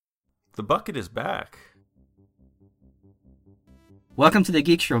The bucket is back. Welcome to the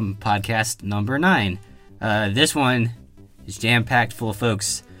Geekstrom podcast number 9. This one is jam-packed full of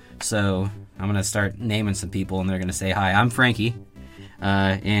folks, so I'm going to start naming some people, and they're going to say hi. I'm Frankie,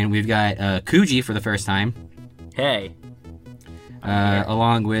 and we've got Kuji for the first time. Hey.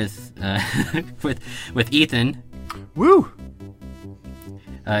 Along with with Ethan. Woo!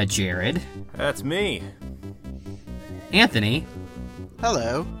 Jared. That's me. Anthony.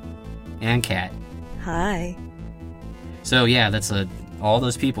 Hello. And Kat. Hi. So yeah, that's all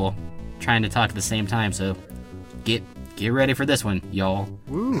those people trying to talk at the same time. So get ready for this one, y'all.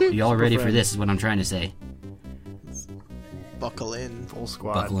 Woo! Y'all ready for this? Is what I'm trying to say. Buckle in, full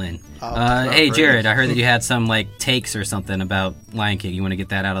squad. Buckle in. great. Hey Jared, I heard that you had some takes or something about Lion King. You want to get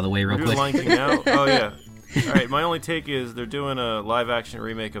that out of the way real We're quick? doing Lion King now? Oh yeah. All right. My only take is they're doing a live-action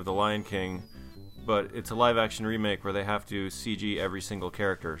remake of The Lion King, but it's a live-action remake where they have to CG every single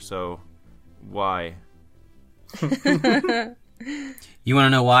character. So why? You want to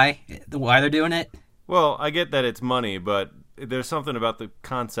know why? Why they're doing it? Well, I get that it's money, but there's something about the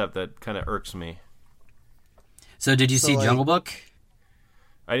concept that kind of irks me. So did you see Jungle Book?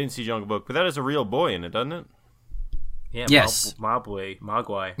 I didn't see Jungle Book, but that is a real boy in it, doesn't it? Yeah, Yes. Mogwai.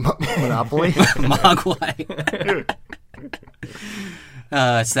 Monopoly? Mogwai.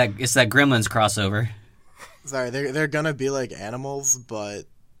 It's that Gremlins crossover. Sorry, they're gonna be like animals, but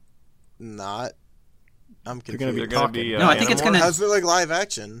not. I'm confused. They're gonna be. No, I think it's Animorphs? gonna- How's it like live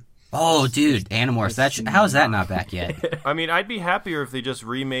action? Oh, dude, Animorphs. How is that not back yet? I mean, I'd be happier if they just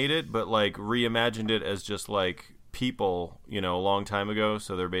remade it, but reimagined it as just people, a long time ago.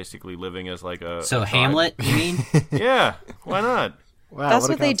 So they're basically living as a So tribe. Hamlet, you mean? Yeah, why not? Wow, That's what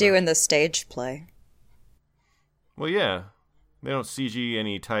a what they do concept. in the stage play. Well, yeah, they don't CG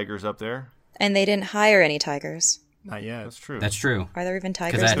any tigers up there. And they didn't hire any tigers. Not yet. That's true. That's true. Are there even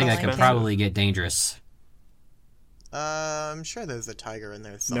tigers Because I in think the that could Lion King? probably get dangerous. I'm sure there's a tiger in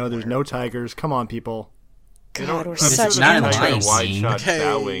there somewhere. No, there's no tigers. Come on, people. God, we're It's such not in amateurs. Lion wide King. shot Okay.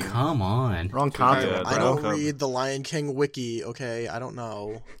 bowing. Come on. Wrong Yeah, continent, I bro. don't read the Lion King wiki. Okay, I don't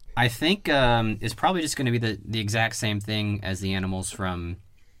know. I think it's probably just going to be the exact same thing as the animals from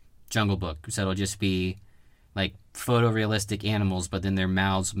Jungle Book. So it'll just be photorealistic animals, but then their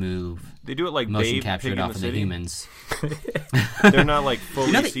mouths move. They do it like Motion Babe captured Pig in off the of the City. humans. They're not fully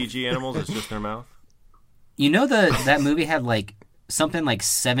You know that- CG animals. It's just their mouth. You know that movie had something like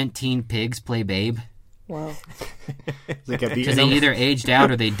 17 pigs play Babe? Whoa. They kept Because eating they them. either aged out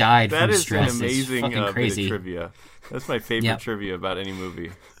or they died That from is stress. an amazing It's fucking bit of crazy. trivia. That's my favorite Yep. trivia about any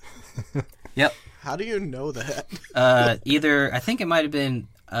movie. Yep. How do you know that? I think it might have been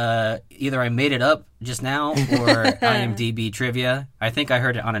either I made it up just now or IMDb trivia. I think I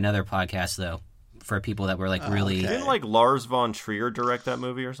heard it on another podcast though, for people that were really. okay. Didn't Lars von Trier direct that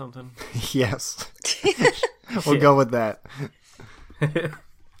movie or something? Yes. We'll go with that.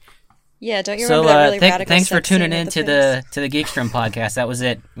 Yeah, don't you So remember that really radical thanks for sex scene tuning with in the to pigs? the Geekstrom podcast. That was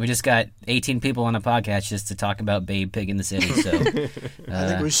it. We just got 18 people on a podcast just to talk about Babe Pig in the City. So I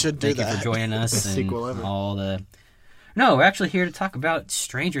think we should do thank you that. for joining us and Sequel ever. all the. No, we're actually here to talk about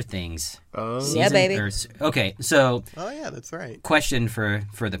Stranger Things. Yeah, Season- baby. Okay, so Oh yeah, that's right. question for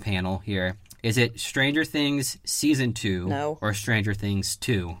the panel here: is it Stranger Things season 2 No. or Stranger Things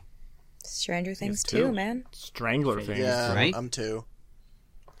 2? Stranger Things too. 2, man. Strangler things. Yeah, right? I'm too.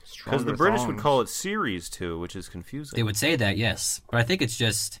 Because the British would call it Series 2, which is confusing. They would say that, yes, but I think it's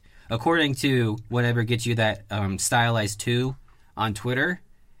just according to whatever gets you that stylized 2 on Twitter.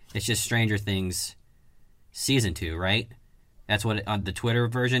 It's just Stranger Things season 2, right? That's what the Twitter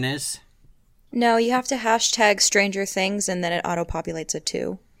version is. No, you have to hashtag Stranger Things and then it auto-populates a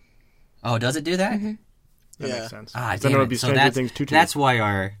 2. Oh, does it do that? Mm-hmm. That Yeah. makes sense. Ah, Then damn it would it. be So Stranger Things 2. that's why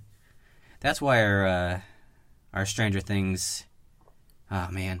our Stranger Things. Oh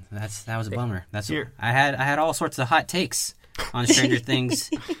man, that was a bummer. Here. I had all sorts of hot takes on Stranger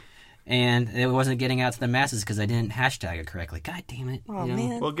Things, and it wasn't getting out to the masses because I didn't hashtag it correctly. God damn it! Oh, you know?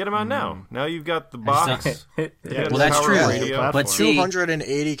 man. Well, get them out now. Now you've got the just box. don't- You got Well, that's Power true. Radio. Yeah. But see,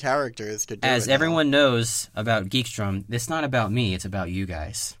 280 characters to do as it now. everyone knows about Geekstrom, it's not about me; it's about you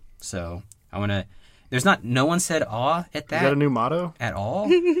guys. So I want to. No one said "aw" at Is that a that new motto? at all.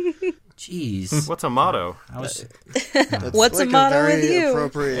 Jeez, What's a motto? I was. That's What's the matter very with you?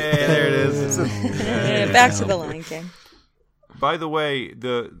 Appropriate. Hey, there it is. Yeah, back to the Lion King. By the way,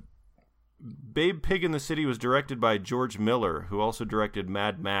 the Babe Pig in the City was directed by George Miller, who also directed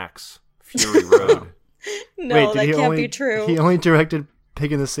Mad Max: Fury Road. No, Wait, did that he can't only, be true. He only directed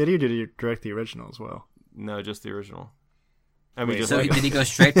Pig in the City, or did he direct the original as well? No, just the original. I mean, Wait, just So did he go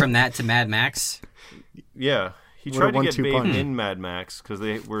straight from that to Mad Max? yeah, He What a tried to get 1-2 Babe punch. in Mad Max because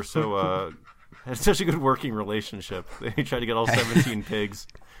they were so had such a good working relationship. They tried to get all 17 pigs.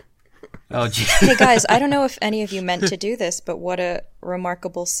 Oh, gee. Hey guys, I don't know if any of you meant to do this, but what a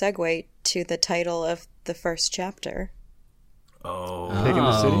remarkable segue to the title of the first chapter. Oh, Pig in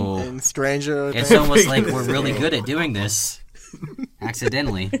the City? Oh. In Stranger It's Things. almost like we're really good at doing this.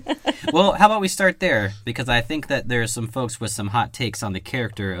 Accidentally. Well, how about we start there? Because I think that there are some folks with some hot takes on the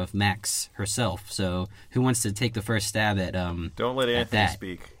character of Max herself. So who wants to take the first stab at don't let Anthony that.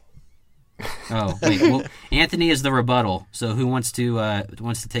 speak. Oh, wait. Well, Anthony is the rebuttal. So who wants to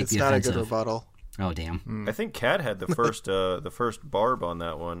take It's the not a offensive? good rebuttal. Oh, damn. I think Kat had the first barb on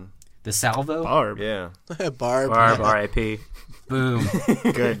that one. The salvo? Barb. Yeah. Barb. Barb, R.I.P. Boom.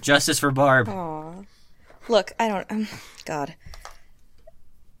 Good. Justice for Barb. Aw. Look, I don't... God.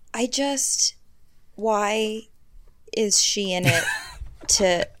 I just... Why is she in it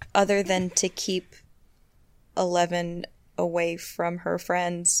other than to keep 11 away from her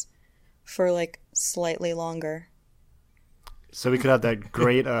friends for, like, slightly longer? So we could have that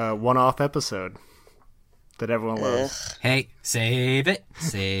great one-off episode that everyone loves. Hey, save it.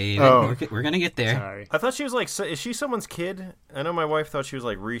 Save Oh. it. We're going to get there. Sorry. I thought she was like, is she someone's kid? I know my wife thought she was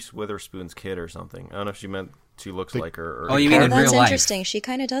like Reese Witherspoon's kid or something. I don't know if she meant she looks like her. Or Oh, you mean Oh, in that's real life? interesting. She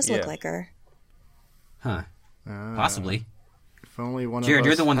kind of does look Yeah. like her. Huh. Possibly. If only one Jared, of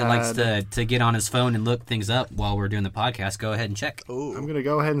you're us the one that likes had- to get on his phone and look things up while we're doing the podcast. Go ahead and check. Ooh. I'm going to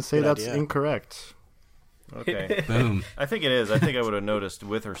go ahead and say Good that's idea. incorrect. Okay. Boom. I think it is. I think I would have noticed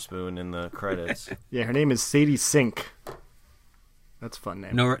Witherspoon in the credits. Yeah, her name is Sadie Sink. That's a fun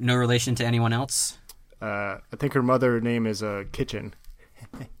name. No relation to anyone else? I think her mother name is Kitchen.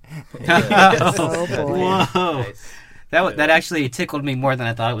 Oh, boy. Whoa. That actually tickled me more than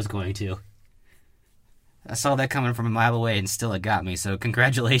I thought it was going to. I saw that coming from a mile away and still it got me, so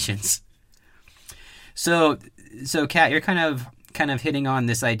congratulations. So Kat, you're kind of hitting on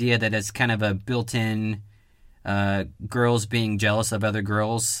this idea that it's kind of a built-in girls being jealous of other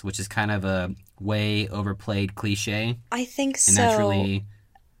girls, which is kind of a way overplayed cliche. I think And so. that's really...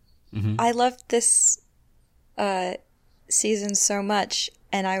 I loved this season so much,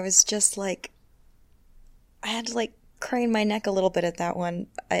 and I was just like, I had to like crane my neck a little bit at that one.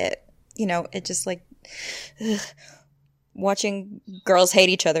 It just like, ugh. Watching girls hate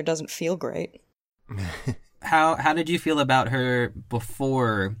each other doesn't feel great. How did you feel about her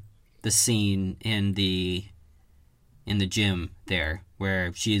before the scene in the gym there,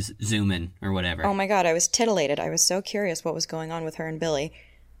 where she's zooming or whatever? Oh my god, I was titillated. I was so curious what was going on with her and Billy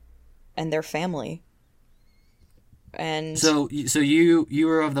and their family. And So you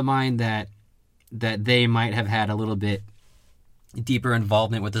were of the mind that they might have had a little bit deeper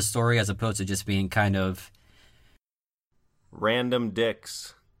involvement with the story as opposed to just being kind of... Random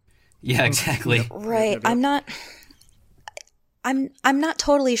dicks. Yeah, exactly. right, I'm not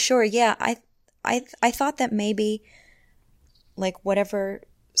totally sure. Yeah, I thought that maybe like whatever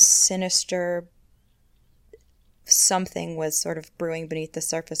sinister something was sort of brewing beneath the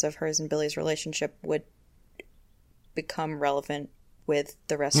surface of hers and Billy's relationship would become relevant with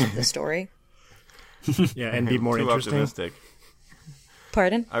the rest of the story. Yeah, and be more Too interesting. optimistic.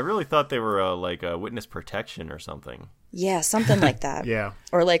 Pardon? I really thought they were like witness protection or something. Yeah, something like that. Yeah.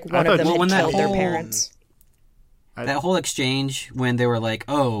 Or like one thought- of them Well, when had that killed their whole- parents. That whole exchange when they were like,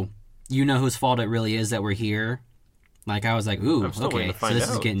 "Oh, you know whose fault it really is that we're here." Like I was like, "Ooh, I'm still okay, waiting to so find this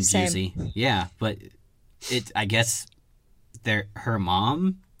is out. getting Same. juicy." Yeah, but I guess her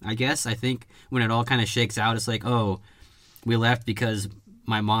mom. I think when it all kind of shakes out, it's like, "Oh, we left because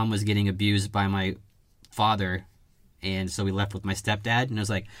my mom was getting abused by my father, and so we left with my stepdad." And it was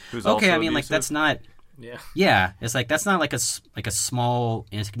like, Who's okay, also I mean, like abusive? that's not. Yeah. Yeah, it's like that's not like a small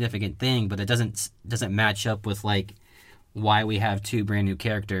insignificant thing, but it doesn't match up with like why we have two brand new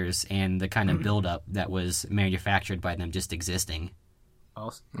characters and the kind of build up that was manufactured by them just existing.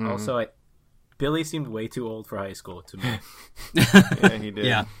 Also, Billy seemed way too old for high school to me. Yeah, he did.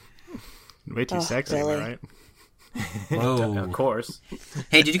 Yeah. Way too Oh, sexy, am I Billy. right? Whoa. Of course.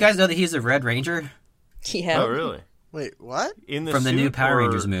 Hey, did you guys know that he's a Red Ranger Yeah. Oh, really? Wait, what? In the from the suit, new Power or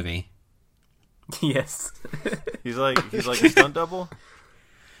Rangers movie? Yes. He's like a stunt double.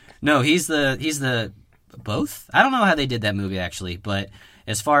 No, he's the both. I don't know how they did that movie actually, but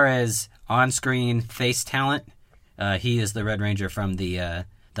as far as on-screen face talent, he is the Red Ranger from the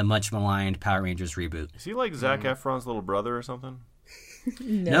much maligned Power Rangers reboot. Is he like Zac Efron's little brother or something?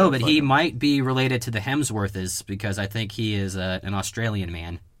 No, but he might be related to the Hemsworths because I think he is an Australian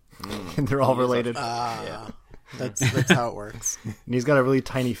man. And they're all related. That's how it works. And he's got a really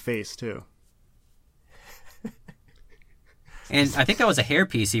tiny face, too. And I think that was a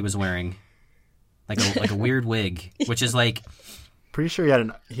hairpiece he was wearing. like a weird wig, which is like Pretty sure he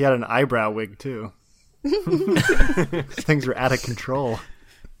had an eyebrow wig too. Things were out of control.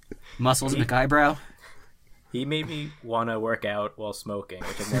 Muscles McEyebrow. He made me want to work out while smoking,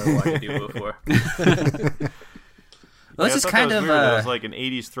 which I've never wanted to do before. Well, this I is thought kind that of was weird. That was like an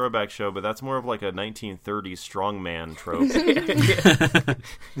 80s throwback show, but that's more of like a 1930s strongman trope.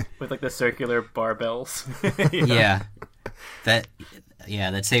 With like the circular barbells. yeah. That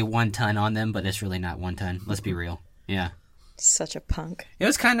say 1 ton on them, but it's really not 1 ton. Let's be real. Yeah. Such a punk. It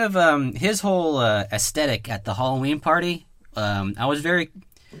was kind of his whole aesthetic at the Halloween party. I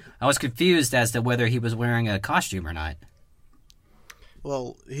was confused as to whether he was wearing a costume or not.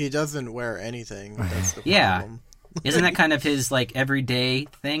 Well, he doesn't wear anything. That's the Yeah. problem. Isn't that kind of his like everyday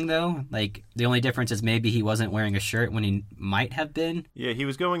thing though? Like the only difference is maybe he wasn't wearing a shirt when he might have been. Yeah, he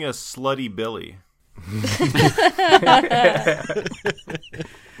was going as Slutty Billy.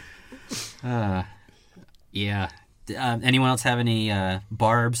 Yeah. Anyone else have any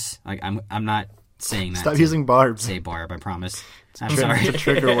barbs? Like I'm not saying that. Stop to using barbs. Say barb. I promise. I'm It's sorry. a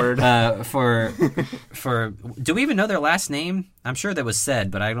trigger word. For do we even know their last name? I'm sure that was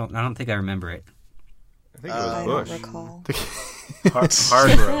said, but I don't think I remember it. I think it was I Bush. don't recall.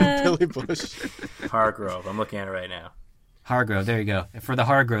 Hargrove. Billy Bush. Hargrove. I'm looking at it right now. Hargrove, there you go. For the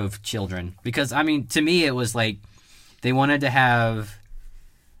Hargrove children. Because, I mean, to me, it was like they wanted to have...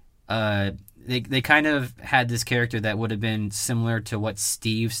 They kind of had this character that would have been similar to what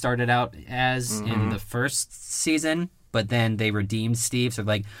Steve started out as in the first season, but then they redeemed Steve. So,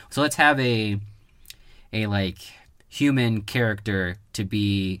 so let's have a like, human character to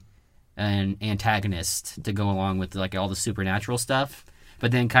be an antagonist to go along with, like, all the supernatural stuff,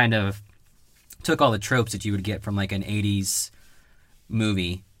 but then kind of took all the tropes that you would get from like an 80s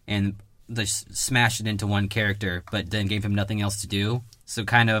movie and just smashed it into one character, but then gave him nothing else to do. So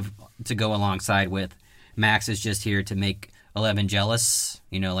kind of to go alongside with Max is just here to make 11 jealous.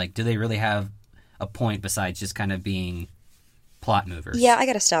 You know, like, do they really have a point besides just kind of being plot movers? Yeah, I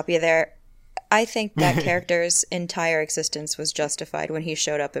gotta stop you there. I think that character's entire existence was justified when he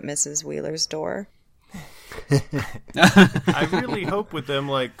showed up at Mrs. Wheeler's door. I really hope with them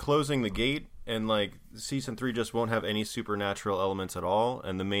like closing the gate and like season 3 just won't have any supernatural elements at all,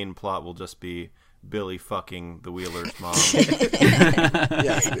 and the main plot will just be Billy fucking the Wheeler's mom.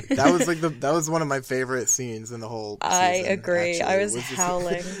 Yes, that was one of my favorite scenes in the whole season. I agree. Actually. I was just-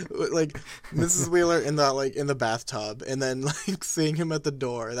 howling. like Mrs. Wheeler in the bathtub, and then like seeing him at the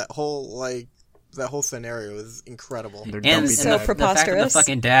door. That whole scenario is incredible. They're And dumpy So the dad. fact that the preposterous.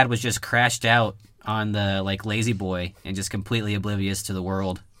 fucking dad was just crashed out on the like lazy boy and just completely oblivious to the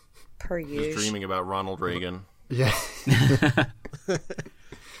world. Per Just usual. dreaming about Ronald Reagan. Yeah.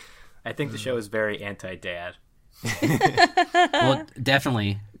 I think the show is very anti-dad. Well,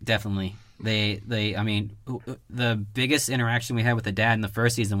 definitely. I mean, the biggest interaction we had with the dad in the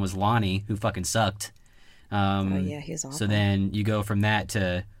first season was Lonnie, who fucking sucked. Oh yeah, he's awful. So then you go from that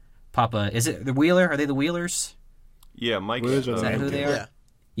to Papa. Is it the Wheeler? Are they the Wheelers? Yeah, Mike. Wheelers are Is the that main who they two. are? Yeah.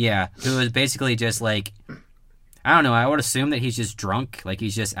 Yeah, who is basically just like, I don't know. I would assume that he's just drunk, like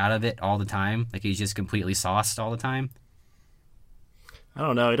he's just out of it all the time, like he's just completely sauced all the time. I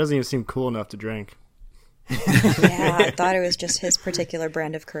don't know. He doesn't even seem cool enough to drink. Yeah, I thought it was just his particular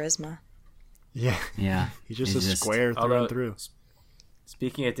brand of charisma. Yeah. Yeah, He's just a square through Although, and through.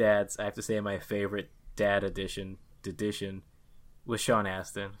 Speaking of dads, I have to say my favorite dad edition was Sean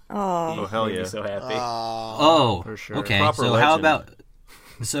Astin. Oh, Oh hell Made me yeah! so happy. Oh, For sure. okay. Proper So how legend.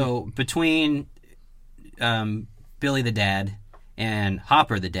 about between Billy the dad and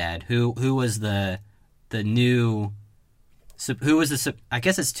Hopper the dad, who was the new who was the I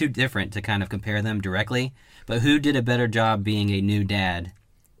guess it's too different to kind of compare them directly, but who did a better job being a new dad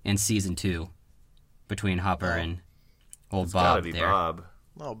in season 2 between Hopper and old It's gotta Bob be there? Bob.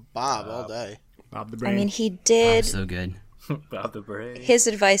 Oh, Bob all day. Bob the I Brain. mean, he Oh, did. so good. Bob the Brave. His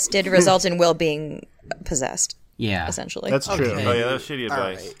advice did result in Will being possessed, Yeah. essentially. That's true. Okay. Oh yeah, that's shitty All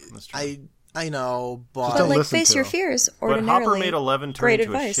advice. right. That's true. I know, but don't but like, listen face to your him. fears. But Ordinarily, Hopper made 11 turn great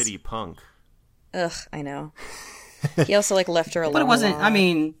into advice. a shitty punk. Ugh, I know. He also like left her alone. But it wasn't. a I lot.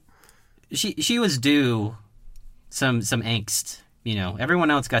 mean, she was due some angst. You know, everyone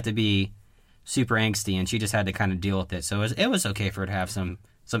else got to be super angsty, and she just had to kind of deal with it. So it was okay for her to have some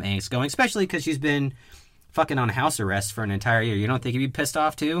angst going, especially because she's been fucking on house arrest for an entire year. You don't think you'd be pissed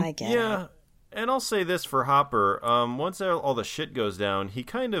off too? I get Yeah, it. and I'll say this for Hopper. Once all the shit goes down,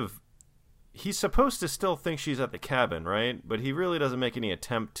 he's supposed to still think she's at the cabin, right? But he really doesn't make any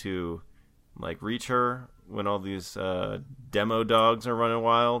attempt to like reach her when all these demo dogs are running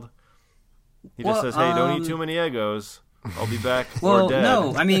wild. He just Well, says, "Hey, don't eat too many Eggos." I'll be back Well, or dead.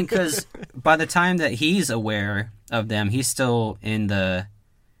 no, I mean, because by the time that he's aware of them, he's still in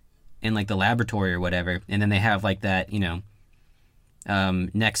like the laboratory or whatever, and then they have like that,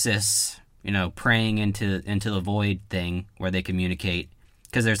 Nexus, praying into the void thing where they communicate.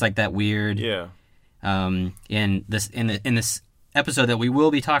 Because there's like that weird, Yeah. in this episode that we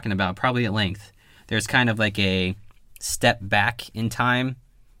will be talking about probably at length. There's kind of like a step back in time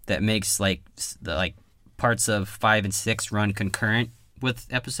that makes like the parts of 5 and 6 run concurrent with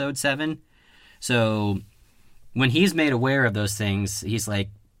episode 7. So when he's made aware of those things, he's like,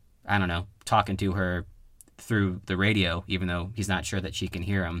 I don't know, talking to her through the radio, even though he's not sure that she can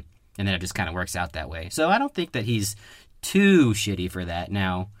hear him. And then it just kind of works out that way. So I don't think that he's too shitty for that.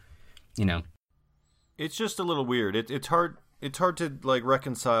 Now, It's just a little weird. It's hard. It's hard to like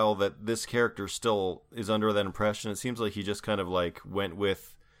reconcile that this character still is under that impression. It seems like he just kind of like went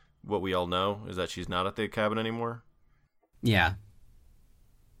with what we all know is that she's not at the cabin anymore. yeah.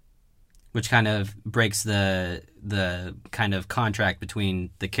 Which kind of breaks the kind of contract between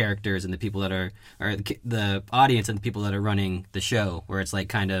the characters and the people that are, or the audience and the people that are running the show, where it's like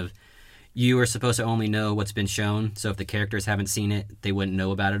kind of, you are supposed to only know what's been shown. So if the characters haven't seen it, they wouldn't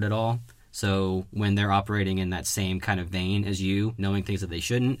know about it at all. So when they're operating in that same kind of vein as you, knowing things that they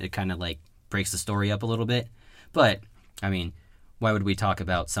shouldn't, it kind of like breaks the story up a little bit. But, I mean, why would we talk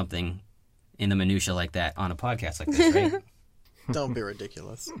about something in the minutia like that on a podcast like this, right? Don't be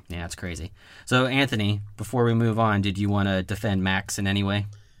ridiculous. Yeah, it's crazy. So, Anthony, before we move on, did you want to defend Max in any way?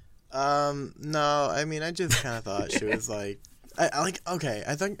 No, I mean, I just kind of thought she was like, I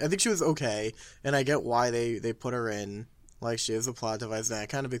think she was okay, and I get why they put her in. Like, she is a plot device, and I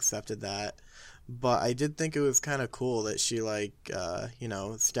kind of accepted that. But I did think it was kind of cool that she,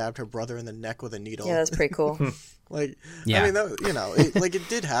 stabbed her brother in the neck with a needle. Yeah, that's pretty cool. Yeah. I mean, it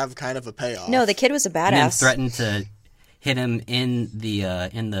did have kind of a payoff. No, the kid was a And then badass. threatened to hit him in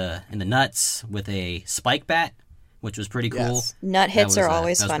the nuts with a spike bat, which was pretty cool. Yes. Nut hits are That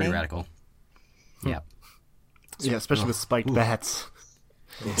always was funny. pretty radical. Yeah. Yeah, especially with spiked bats.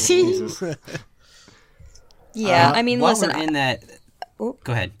 Jesus. Yeah, I mean, While listen, we're in that, Oh.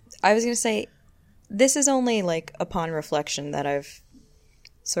 go ahead. I was going to say, this is only like upon reflection that I've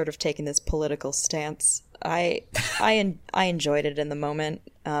sort of taken this political stance. I enjoyed it in the moment,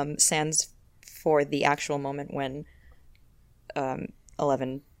 sans for the actual moment when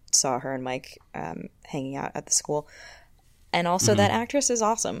 11 saw her and Mike hanging out at the school. And also that actress is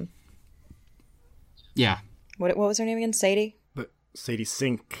awesome. Yeah. What was her name again? Sadie? But Sadie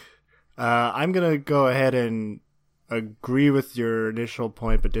Sink. I'm going to go ahead and agree with your initial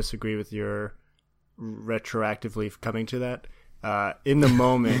point, but disagree with your retroactively coming to that. In the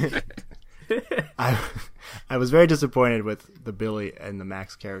moment, I was very disappointed with the Billy and the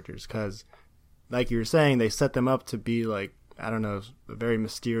Max characters because, like you were saying, they set them up to be like, I don't know, a very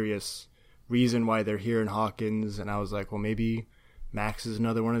mysterious reason why they're here in Hawkins. And I was like, well, maybe Max is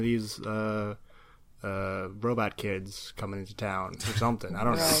another one of these robot kids coming into town or something. I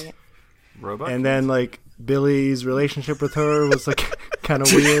don't know. Right. Robot. And then like Billy's relationship with her was like kind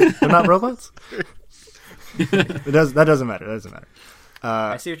of weird. They're not robots. That doesn't matter. That doesn't matter.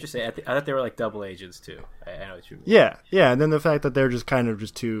 I see what you're saying. I thought they were like double agents too. I know what you mean. Yeah. And then the fact that they're just kind of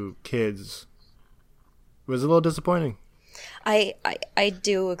just two kids was a little disappointing. I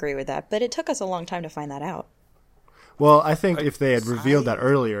do agree with that, but it took us a long time to find that out. Well, I think if they had revealed that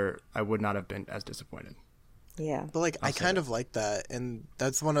earlier, I would not have been as disappointed. Yeah. But like, I kind of like that, and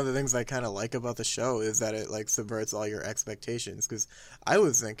that's one of the things I kind of like about the show is that it like subverts all your expectations. Because I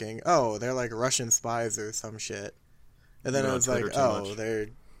was thinking, oh, they're like Russian spies or some shit, and then You're it on was like, Twitter too oh, much. they're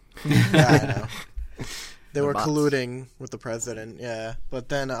yeah, I know. They were bots. colluding with the president, yeah. But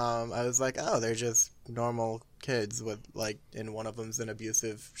then I was like, oh, they're just normal kids with like, and one of them's an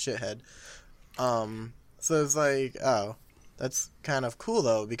abusive shithead. So it's like, oh, that's kind of cool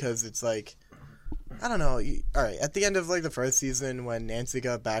though, because it's like, I don't know. All right, at the end of like the first season, when Nancy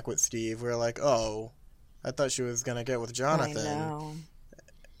got back with Steve, we were like, oh, I thought she was gonna get with Jonathan. I know.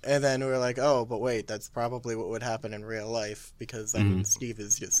 And then we were like, oh, but wait, that's probably what would happen in real life because I mean, Steve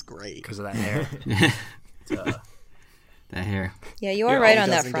is just great. Because of that hair. That hair. Yeah, you are right He on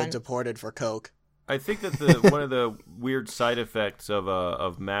that doesn't front. get deported for coke. I think that one of the weird side effects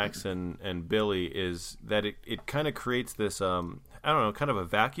of Max and Billy is that it kind of creates this I don't know, kind of a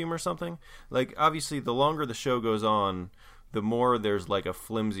vacuum or something. Like obviously the longer the show goes on, the more there's like a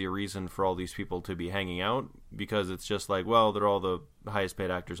flimsy reason for all these people to be hanging out because it's just like, well, they're all the highest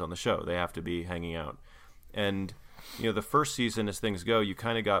paid actors on the show. They have to be hanging out. And you know, the first season as things go, you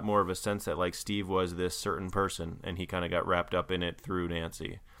kind of got more of a sense that like Steve was this certain person and he kind of got wrapped up in it through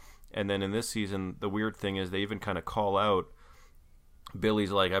Nancy. And then in this season, the weird thing is they even kind of call out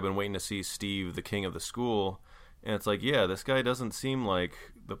Billy's like, I've been waiting to see Steve, the king of the school. And it's like, yeah, this guy doesn't seem like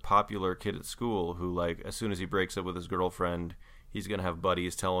the popular kid at school who, like, as soon as he breaks up with his girlfriend, he's going to have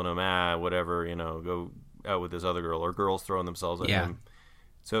buddies telling him, whatever, go out with this other girl, or girls throwing themselves at him.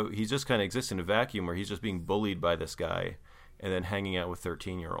 So he just kind of exists in a vacuum where he's just being bullied by this guy and then hanging out with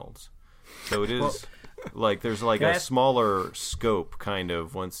 13-year-olds. So it is like there's like a smaller scope kind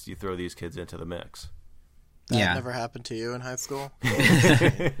of once you throw these kids into the mix. That never happened to you in high school?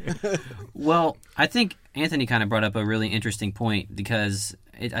 Well, I think Anthony kind of brought up a really interesting point because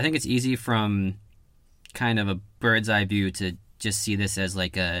I think it's easy from kind of a bird's eye view to just see this as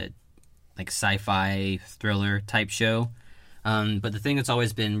like a sci-fi thriller type show. But the thing that's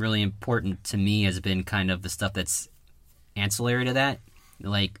always been really important to me has been kind of the stuff that's ancillary to that.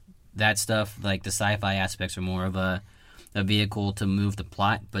 Like that stuff, like the sci-fi aspects are more of a vehicle to move the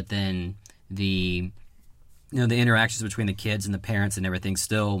plot, but then the interactions between the kids and the parents and everything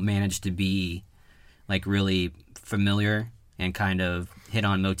still manage to be like really familiar and kind of hit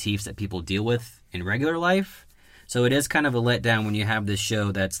on motifs that people deal with in regular life. So it is kind of a letdown when you have this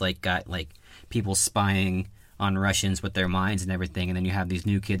show that's like got like people spying on Russians with their minds and everything, and then you have these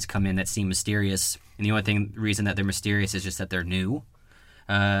new kids come in that seem mysterious, and the only reason that they're mysterious is just that they're new.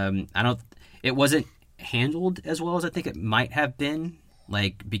 It wasn't handled as well as I think it might have been,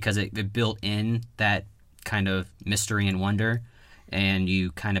 like because it built in that kind of mystery and wonder, and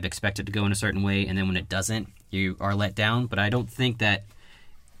you kind of expect it to go in a certain way, and then when it doesn't, you are let down. But I don't think that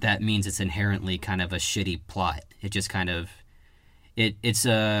means it's inherently kind of a shitty plot. It just kind of it's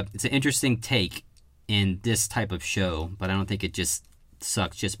an interesting take in this type of show, but I don't think it just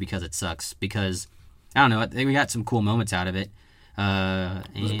sucks just because it sucks. Because I don't know, I think we got some cool moments out of it.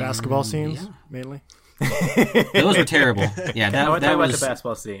 Those basketball scenes mainly. Those were terrible. Yeah, I want to talk was about the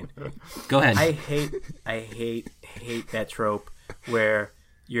basketball scene. Go ahead. I hate that trope where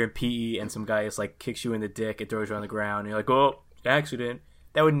you're in PE and some guy just like kicks you in the dick and throws you on the ground and you're like, oh, accident.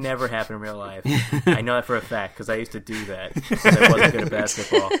 That would never happen in real life. I know that for a fact because I used to do that because I wasn't good at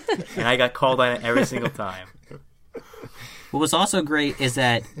basketball, and I got called on it every single time. What was also great is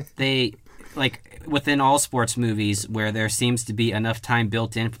that they, like within all sports movies where there seems to be enough time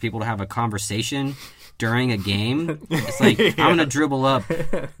built in for people to have a conversation during a game, it's like, I'm going to dribble up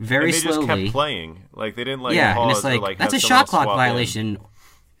very slowly. Just kept playing. Like, they didn't, like, and pause it's like, or, like, that's a have someone shot clock swap violation.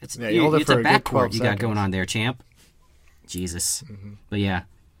 It's, you hold it it's for a a good 12 backcourt you got going seconds. on there, champ. Jesus. But yeah,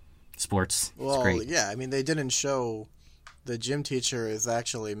 sports. Well, it's great. yeah, I mean, they didn't show the gym teacher is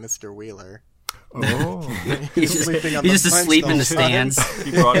actually Mr. Wheeler. Oh, He's just, sleeping on he's the just asleep in the bench the stands. in.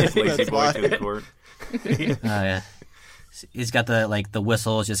 He brought his lazy That's boy why. to the court. Yeah. He's got the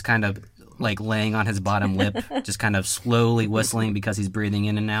whistle just kind of like laying on his bottom lip, just kind of slowly whistling because he's breathing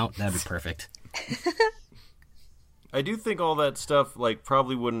in and out. That'd be perfect. I do think all that stuff, like,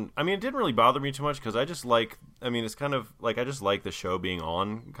 probably wouldn't... I mean, it didn't really bother me too much, because I just like... I mean, it's kind of... Like, I just like the show being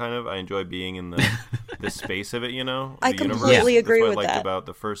on, kind of. I enjoy being in the space of it, you know? I the completely universe. agree That's with what I liked that. about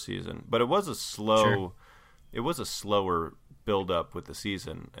the first season. But it was a slow... Sure. It was a slower build-up with the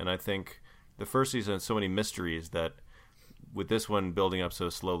season. And I think the first season had so many mysteries that with this one building up so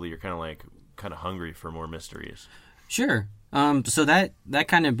slowly, you're kind of hungry for more mysteries. Sure. So that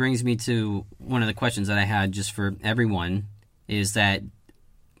kind of brings me to one of the questions that I had just for everyone is that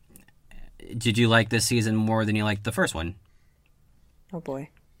did you like this season more than you liked the first one? Oh boy.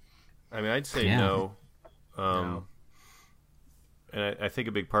 I mean, I'd say Yeah. no. No. And I think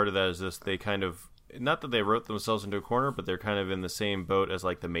a big part of that is this, they kind of, not that they wrote themselves into a corner, but they're kind of in the same boat as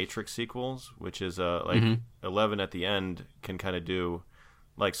like the Matrix sequels, which is like 11 at the end can kind of do,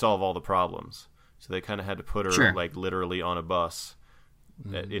 like, solve all the problems. So they kind of had to put her Sure. like literally on a bus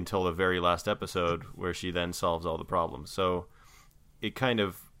until the very last episode where she then solves all the problems. So it kind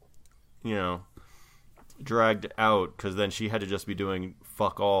of, you know, dragged out because then she had to just be doing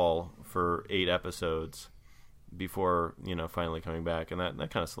fuck all for 8 episodes before, you know, finally coming back, and that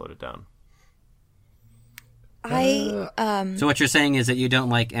kind of slowed it down. So what you're saying is that you don't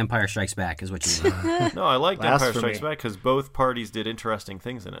like Empire Strikes Back is what you mean. No, I liked Empire Blasphemy. Strikes Back because both parties did interesting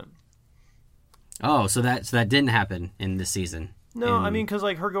things in it. Oh, so that didn't happen in this season. No, I mean, because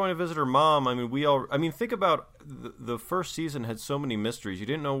like her going to visit her mom. I mean, think about the first season had so many mysteries. You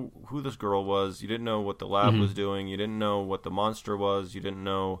didn't know who this girl was. You didn't know what the lab was doing. You didn't know what the monster was. You didn't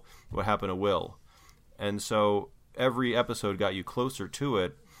know what happened to Will. And so every episode got you closer to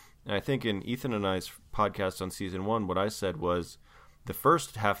it. And I think in Ethan and I's podcast on season 1, what I said was the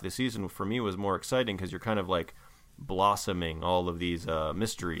first half of the season for me was more exciting because you're kind of like blossoming all of these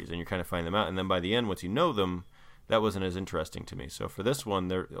mysteries and you're kind of finding them out. And then by the end, once you know them, that wasn't as interesting to me. So for this one,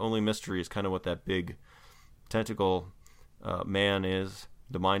 the only mystery is kind of what that big tentacle man is,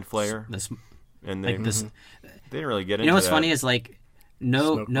 the Mind Flayer. And they, like this, they didn't really get into that. you know what's funny is like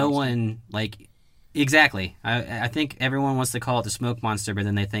no Smoke monster. one like exactly. I think everyone wants to call it the smoke monster, but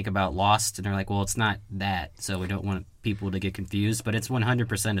then they think about Lost and they're like, well, it's not that, so we don't want people to get confused. But it's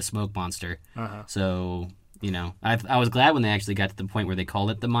 100% a smoke monster. So I was glad when they actually got to the point where they called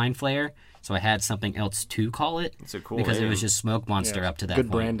it the Mind Flayer, so I had something else to call it. It's a cool because it name. was just smoke monster Yeah, up to that good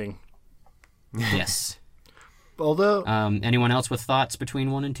point. branding. Yes. Although Anyone else with thoughts between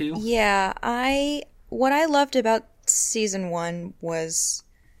 1 and 2? Yeah, what I loved about season 1 was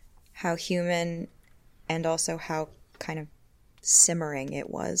how human and also how kind of simmering it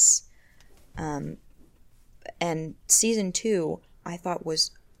was. And season 2 I thought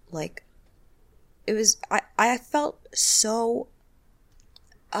was like I felt so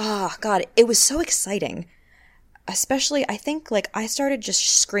God, it was so exciting. Especially I think like I started just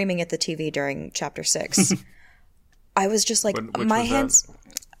screaming at the TV during chapter 6. I was just like Which my was that? hands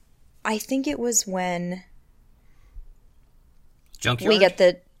I think it was when Junkyard? we get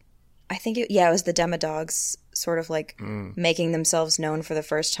the it was the Demodogs sort of like making themselves known for the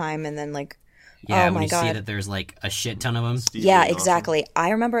first time, and then like Yeah, oh when my you see God. that there's like a shit ton of them. Steve Yeah, being awesome. exactly. I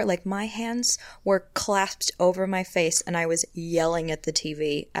remember like my hands were clasped over my face and I was yelling at the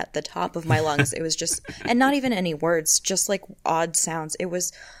TV at the top of my lungs. It was just, and not even any words, just like odd sounds. It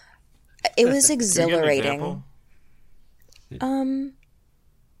was Can you get an exhilarating. example?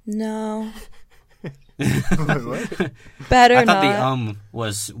 No. what? Better I thought not. the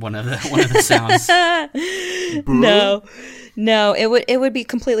was one of the sounds. No, it would be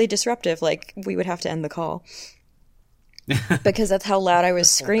completely disruptive. Like we would have to end the call because that's how loud I was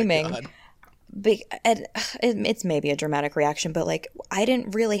screaming. God. It's maybe a dramatic reaction, but like I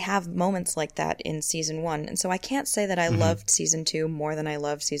didn't really have moments like that in season 1, and so I can't say that I loved season 2 more than I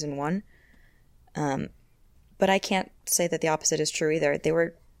loved season 1. But I can't say that the opposite is true either. They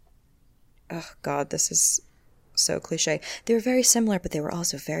were, oh God, this is so cliche. They were very similar, but they were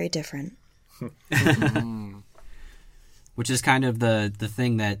also very different. Which is kind of the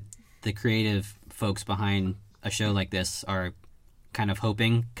thing that the creative folks behind a show like this are kind of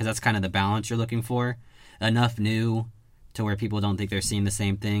hoping, because that's kind of the balance you're looking for. Enough new to where people don't think they're seeing the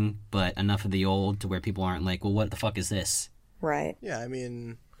same thing, but enough of the old to where people aren't like, well, what the fuck is this? Right. Yeah, I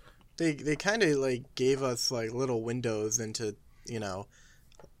mean, they kind of like gave us like little windows into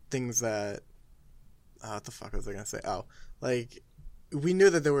things that what the fuck was I gonna say? Oh, like we knew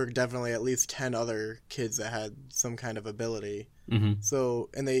that there were definitely at least 10 other kids that had some kind of ability. Mm-hmm. So,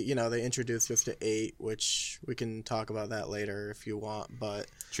 and they they introduced us to 8, which we can talk about that later if you want. But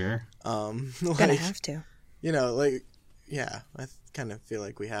Sure. Gonna have to. yeah, I kind of feel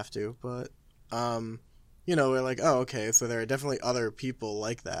like we have to. But we're like, oh, okay, so there are definitely other people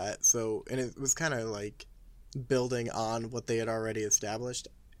like that. So, and it was kind of like building on what they had already established.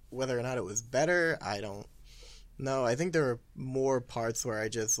 Whether or not it was better, I don't know. I think there were more parts where I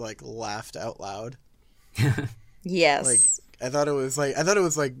just like laughed out loud. Yes. Like I thought it was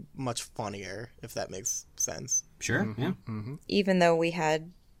like much funnier, if that makes sense. Sure. Yeah. Even though we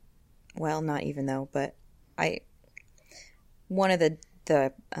had, well, not even though, but one of the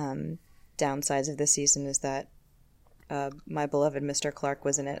downsides of this season is that my beloved Mr. Clark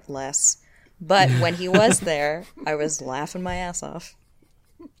was in it less. But when he was there, I was laughing my ass off.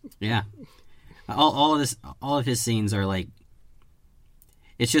 Yeah. All of his scenes are like,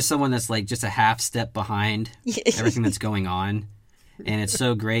 it's just someone that's like just a half step behind everything that's going on. And it's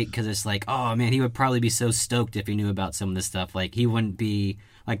so great because it's like, oh man, he would probably be so stoked if he knew about some of this stuff. Like he wouldn't be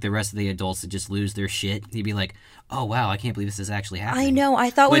like the rest of the adults that just lose their shit. He'd be like, oh wow, I can't believe this is actually happening. I know. I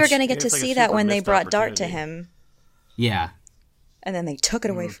thought we were Which- going to get to It's like a see that super when they missed brought Dart to opportunity. him. Yeah. And then they took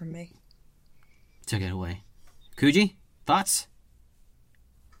it away from me. Took it away. Kuji, thoughts?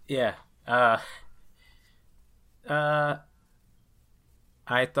 Yeah.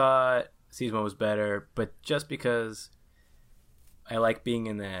 I thought season 1 was better, but just because I like being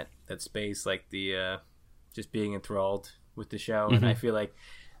in that space, like the just being enthralled with the show, and I feel like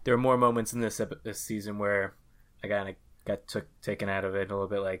there are more moments in this season where I kind of got taken out of it a little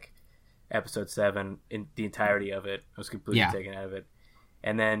bit, like episode 7, in the entirety of it. I was completely taken out of it,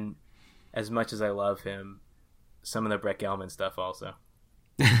 and then as much as I love him, some of the Brett Gelman stuff also.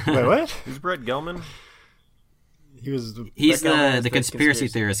 Wait, what? Who's Brett Gelman? He was He's Brett Gelman the is the conspiracy conspiracy.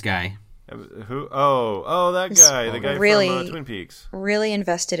 theorist guy. Who? Oh, that guy. The guy Really- from Twin Peaks. Really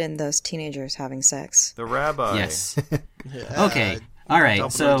invested in those teenagers having sex. The rabbi. Yes. Yeah, Okay. All right. Helping her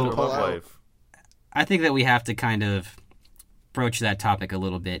to So the love life. I think that we have to kind of broach that topic a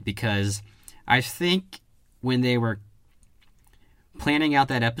little bit because I think when they were planning out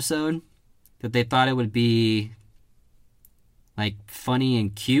that episode that they thought it would be like funny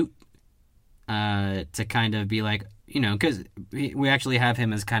and cute to kind of be like, because we actually have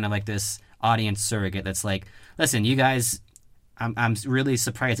him as kind of like this audience surrogate that's like, listen, you guys, I'm really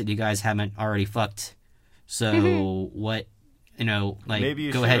surprised that you guys haven't already fucked. So what, like, Maybe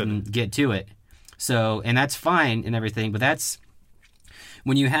you go ahead should. and get to it. So, and that's fine and everything, but that's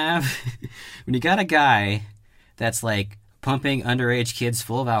when you got a guy that's like pumping underage kids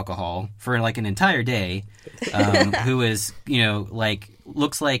full of alcohol for like an entire day, who is, like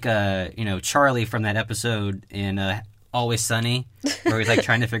looks like Charlie from that episode in Always Sunny, where he's like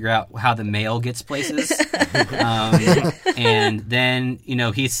trying to figure out how the mail gets places. And then,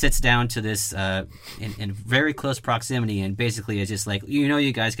 he sits down to this in very close proximity and basically is just like,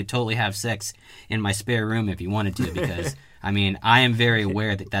 you guys could totally have sex in my spare room if you wanted to, because, I mean, I am very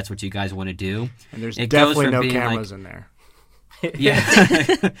aware that that's what you guys want to do. And there's It goes definitely from no being cameras like- in there. Yeah.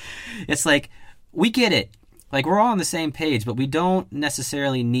 It's like, we get it. Like, we're all on the same page, but we don't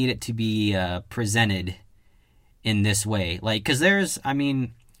necessarily need it to be presented in this way. Like, because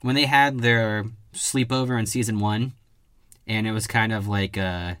when they had their sleepover in season 1, and it was kind of like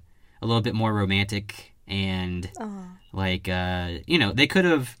a little bit more romantic, and like, they could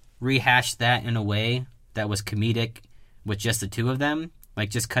have rehashed that in a way that was comedic with just the two of them.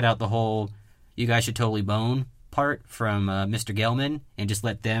 Like, just cut out the whole, you guys should totally bone part from Mr. Gelman and just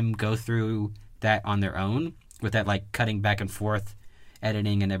let them go through that on their own with that, like, cutting back and forth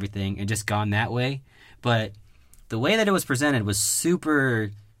editing and everything, and just gone that way. But the way that it was presented was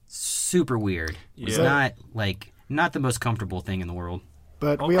super, super weird. It was Yeah. not the most comfortable thing in the world.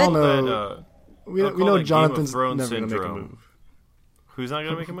 But I'll we all call know that, we I'll call know that Jonathan's Game of never Thrones going to make a syndrome. move. Who's not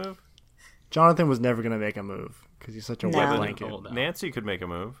going to make a move? Jonathan was never going to make a move because he's such a No. wet Yeah, but- blanket. Oh, no. Nancy could make a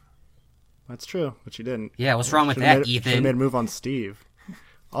move. That's true, but she didn't. Yeah, what's wrong with Should've that, made, Should have Ethan? made a move on Steve.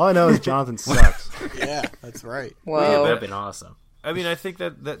 All I know is Jonathan sucks. Yeah, that's right. That Whoa. would have been awesome. I mean, I think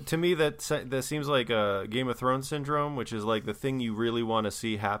that to me that seems like a Game of Thrones syndrome, which is like the thing you really want to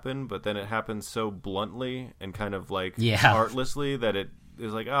see happen, but then it happens so bluntly and kind of like Yeah. artlessly that it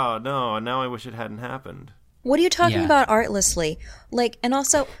is like, oh no, now I wish it hadn't happened. What are you talking Yeah. about artlessly? Like, and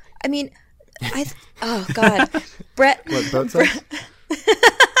also, I mean, oh God, Brett, What, boat sex?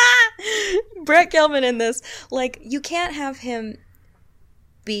 Brett Gelman in this, like, you can't have him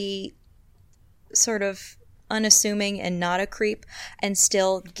be sort of unassuming and not a creep and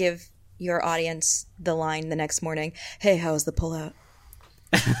still give your audience the line the next morning, hey, how was the pullout?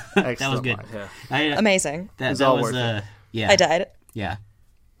 Excellent That was good. line. Yeah. Amazing. That was all was worth it. yeah. I died. Yeah.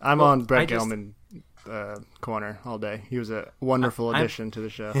 I'm on Brett I just- Gelman corner all day. He was a wonderful addition to the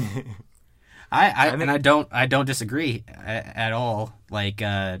show. I don't disagree at all. Like,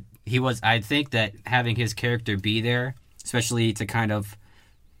 I think that having his character be there, especially to kind of,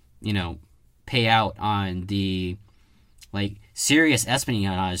 pay out on the, like, serious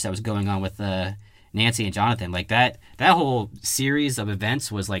espionage that was going on with Nancy and Jonathan, like that whole series of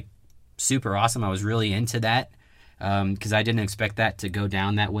events was like super awesome. I was really into that because I didn't expect that to go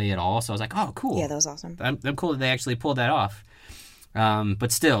down that way at all. So I was like, oh, cool. Yeah, that was awesome. I'm cool that they actually pulled that off.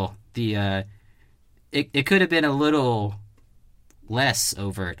 But still, the it could have been a little less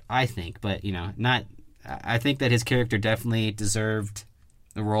overt, I think. But not. I think that his character definitely deserved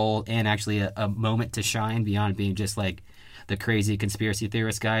the role and actually a moment to shine beyond being just like the crazy conspiracy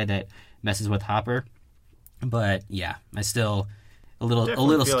theorist guy that messes with Hopper. But yeah, I still a little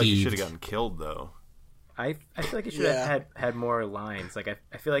Definitely feel like he skeeved. should have gotten killed though. I feel like he should have had more lines. Like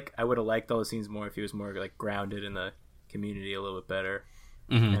I feel like I would have liked all the scenes more if he was more like grounded in the community a little bit better.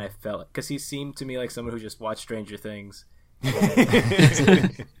 Mhm. And I felt because he seemed to me like someone who just watched Stranger Things,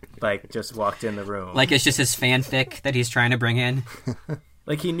 like just walked in the room. Like it's just his fanfic that he's trying to bring in.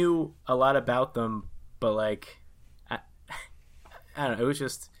 Like he knew a lot about them, but like I don't know. It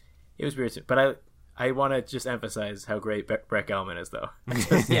was weird. But I want to just emphasize how great Brett Gelman is, though.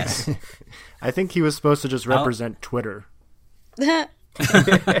 Yes. I think he was supposed to just represent Twitter.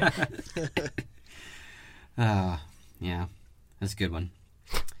 Yeah, that's a good one.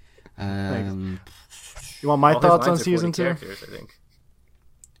 You want my All his thoughts on lines are 40 season 2? characters, I think.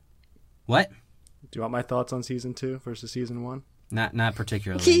 What? Do you want my thoughts on season 2 versus season 1? Not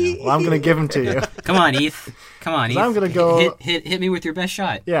particularly. No. Well, I'm gonna give them to you. Come on, Eth. Come on, Eth. I'm gonna go- hit me with your best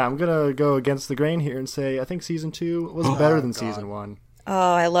shot. Yeah, I'm gonna go against the grain here and say I think season 2 was better than season 1.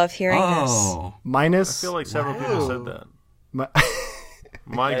 Oh, I love hearing this. Oh, Minus. I feel like several people said that. mi-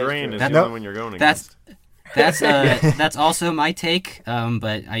 Migraine is That- the only one you're going that's against. that's also my take.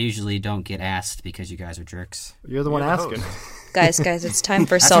 But I usually don't get asked because you guys are jerks. You're the one You're the asking. host. Guys, it's time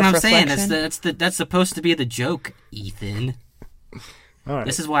for That's what I'm self-reflection. saying. That's supposed to be the joke, Ethan. All right.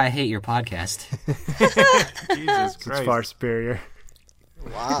 This is why I hate your podcast. Jesus It's Christ. far superior.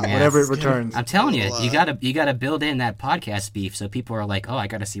 Wow. Yeah. Whatever it returns. I'm telling you, Well, you gotta build in that podcast beef so people are like, oh, I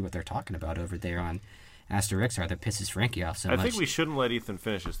gotta see what they're talking about over there on Asterixar that pisses Frankie off so I much. think we shouldn't let Ethan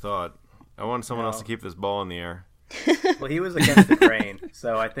finish his thought. I want someone else to keep this ball in the air. Well, he was against the grain,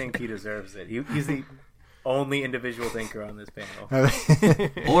 so I think he deserves it. He's the only individual thinker on this panel.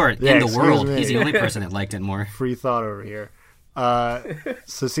 Or Yeah, in the excuse world, me. he's the only person that liked it more. Free thought over here.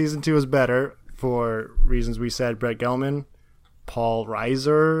 So season 2 is better for reasons we said. Brett Gelman, Paul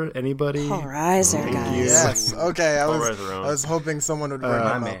Reiser, anybody? Paul Reiser, guys. Yes. Okay. I Paul was Reiser. hoping someone would bring him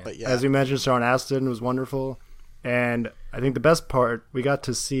man. up, but yeah. As we mentioned, Sean Astin was wonderful, and I think the best part, we got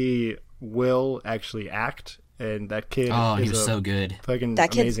to see Will actually act, and that kid Oh, is he was a so good. fucking That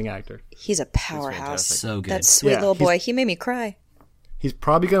kid- amazing actor. He's a powerhouse. fantastic. So good. That sweet Yeah, little he's- boy. He made me cry. He's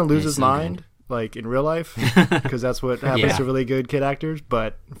probably gonna lose Yeah, his so mind, like in real life, because that's what happens Yeah. to really good kid actors.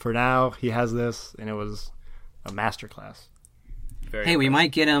 But for now, he has this, and it was a masterclass. Very Hey, we impressive.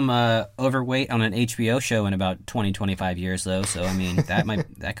 might get him overweight on an HBO show in about 20, 25 years, though. So I mean,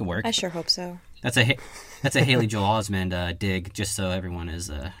 that could work. I sure hope so. That's a Haley Joel Osment dig, just so everyone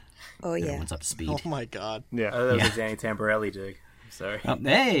is Oh, yeah. everyone's up to speed. Oh my god. Yeah, That was Yeah. a Danny Tamborelli dig. Sorry. Oh,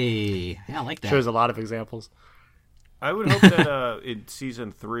 hey, yeah, I like that. shows a lot of examples. I would hope that in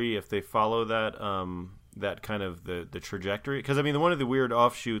season 3, if they follow that that kind of the trajectory, because I mean, one of the weird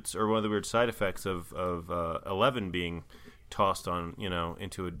offshoots or one of the weird side effects of 11 being tossed on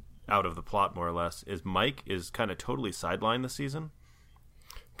out of the plot more or less is Mike is kind of totally sidelined this season.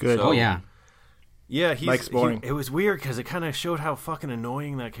 Good. So- Oh yeah, Yeah, Mike's boring. it was weird because it kind of showed how fucking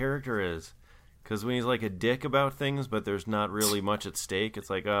annoying that character is. Because when he's like a dick about things, but there's not really much at stake, it's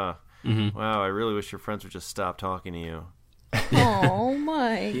like, wow, I really wish your friends would just stop talking to you. Oh,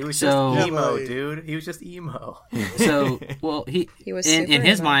 my. He was So- just emo, Yeah, but- dude. He was just emo. so well he was in super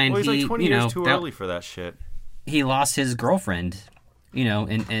his emo. mind Well, he's he like 20 you know years too that- early for that shit. he lost his girlfriend,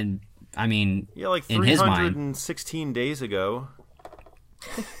 and I mean Yeah, like in his mind. 316 days ago.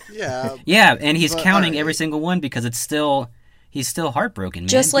 Yeah. Yeah, and he's But, counting alright. every single one because he's still heartbroken, man.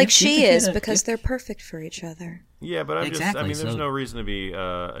 Just like Give she the kid is, a- because they're perfect for each other. Yeah, but I Exactly, mean, there's so- no reason to be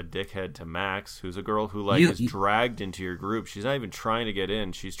a dickhead to Max, who's a girl who like You- is dragged into your group. She's not even trying to get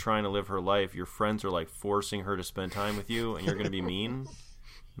in. She's trying to live her life. Your friends are like forcing her to spend time with you, and you're going to be mean. Not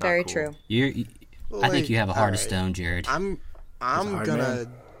Very cool. true. I think you have a heart of alright. stone, Jared. I'm hard gonna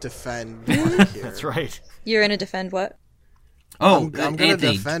man. defend Mike here. That's right. You're going to defend what? Oh, I'm gonna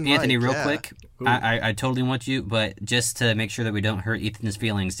Anthony, defend Anthony, Mike, real yeah. quick. I totally want you, but just to make sure that we don't hurt Ethan's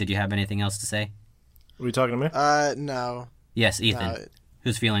feelings, did you have anything else to say? Were you talking to me? No. Yes, Ethan. No.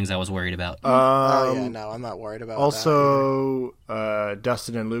 Whose feelings I was worried about. Oh yeah, no, I'm not worried about that. Also,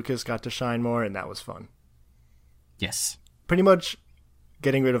 Dustin and Lucas got to shine more, and that was fun. Yes. Pretty much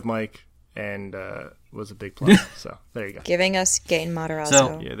getting rid of Mike and was a big plus. So there you go. Giving us Gain Matarazzo.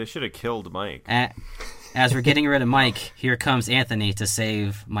 So- Yeah, they should have killed Mike. As we're getting rid of Mike, here comes Anthony to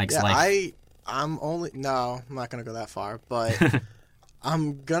save Mike's Yeah, life. I'm not gonna go that far, but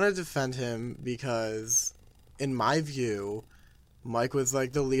I'm gonna defend him because, in my view, Mike was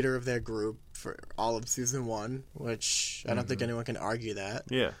like the leader of their group for all of season 1, which I don't think anyone can argue that.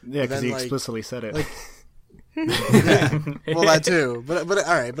 Yeah. Yeah, because then, he like- explicitly said it. Well, that too, but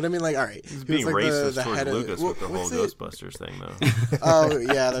all right, but I mean, like, all right, He's he being was, like, racist the towards head of- Lucas with the whole what's it? Ghostbusters thing, though. Oh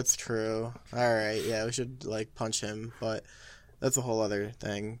yeah, that's true. All right, yeah, we should like punch him, but that's a whole other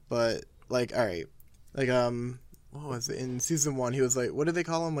thing. But like, all right, like what was it in season 1? He was like, what do they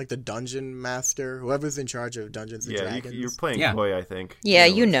call him? Like the dungeon master, whoever's in charge of Dungeons and Yeah, Dragons. you're playing Yeah. coy, I think. yeah,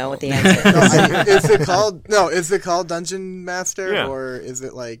 you it's know all- what the answer No, is. is it called Dungeon Master, Yeah. or is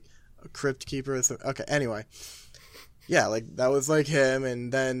it like a Crypt Keeper or something? Okay, anyway, yeah, like that was like him, and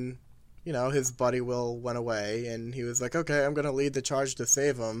then his buddy Will went away, and he was like, okay, I'm gonna lead the charge to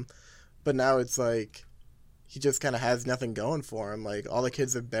save him, but now it's like he just kind of has nothing going for him. Like all the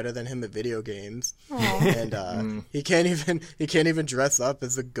kids are better than him at video games, and he can't even dress up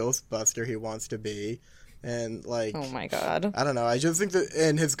as the Ghostbuster he wants to be, and like. Oh my god. I don't know. I just think that,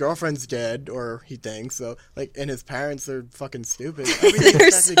 and his girlfriend's dead, or he thinks so. Like, and his parents are fucking stupid. Everything's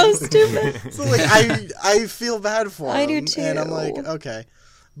They're so technically- stupid. So like, I feel bad for him. I do And I'm too. like, okay,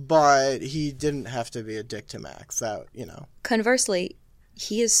 but he didn't have to be a dick to Max. That Conversely,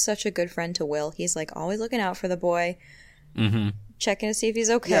 he is such a good friend to Will. He's like always looking out for the boy, Mm-hmm. checking to see if he's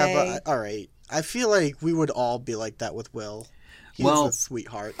okay. Yeah, but all right. I feel like we would all be like that with Will. He's Well- a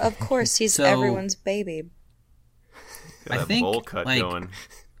sweetheart. Of course, he's So- everyone's baby. Got I that think, bowl cut like- going.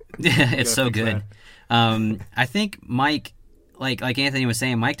 it's so fix good. I think Mike like Anthony was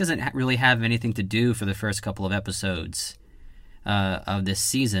saying, Mike doesn't really have anything to do for the first couple of episodes of this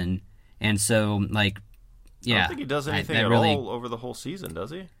season, and so like, yeah, I don't think he does anything at all over the whole season, does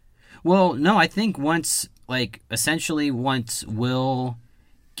he? Well, no, I think once Will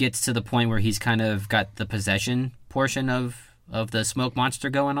gets to the point where he's kind of got the possession portion of the smoke monster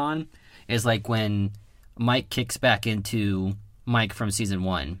going on, is like when Mike kicks back into Mike from season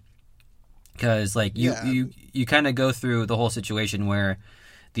 1. Because like you kind of go through the whole situation where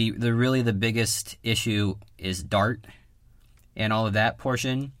the really the biggest issue is Dart and all of that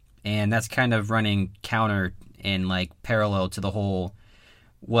portion, and that's kind of running counter and like parallel to the whole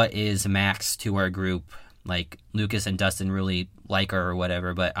what is Max to our group. Like Lucas and Dustin really like her or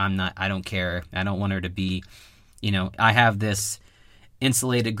whatever, but I don't care. I don't want her to be, I have this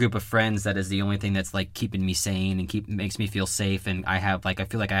insulated group of friends that is the only thing that's like keeping me sane and makes me feel safe, and I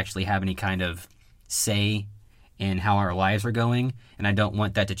feel like I actually have any kind of say in how our lives are going, and I don't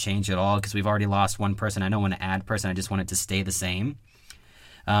want that to change at all because we've already lost one person. I don't want to add person. I just want it to stay the same.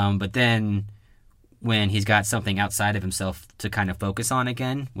 But then when he's got something outside of himself to kind of focus on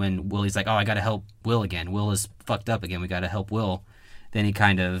again, when Willie's like, oh, I got to help Will again. Will is fucked up again. We got to help Will. Then he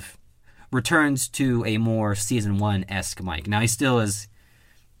kind of returns to a more season 1-esque Mike. Now he still is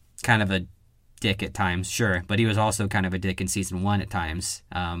kind of a dick at times, sure, but he was also kind of a dick in season 1 at times.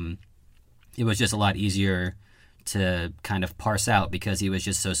 It was just a lot easier to kind of parse out because he was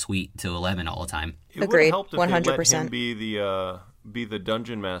just so sweet to Eleven all the time. It Agreed, would help if 100%. they let him be the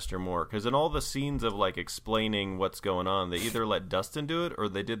dungeon master more, because in all the scenes of like explaining what's going on, they either let Dustin do it or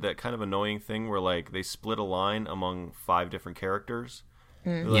they did that kind of annoying thing where like they split a line among 5 different characters.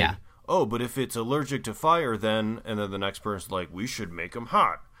 Like, Yeah. Oh, but if it's allergic to fire, then, and then the next person's like, we should make him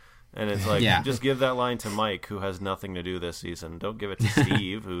hot. And it's like, Yeah. just give that line to Mike, who has nothing to do this season. Don't give it to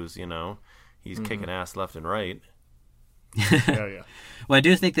Steve, who's, he's kicking ass left and right. Yeah. Well, I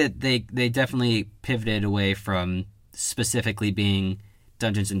do think that they definitely pivoted away from specifically being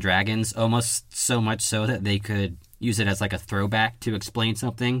Dungeons and Dragons, almost so much so that they could use it as like a throwback to explain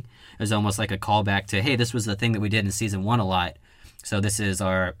something, as almost like a callback to, hey, this was the thing that we did in season 1 a lot, so this is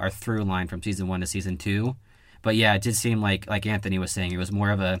our through line from season 1 to season 2. But yeah, it did seem like Anthony was saying, it was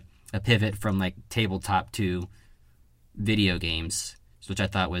more of a pivot from like tabletop to video games, which I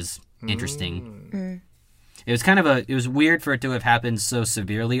thought was interesting. It was it was weird for it to have happened so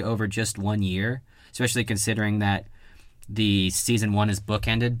severely over just 1 year, especially considering that the season 1 is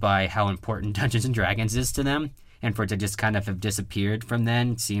bookended by how important Dungeons and Dragons is to them, and for it to just kind of have disappeared from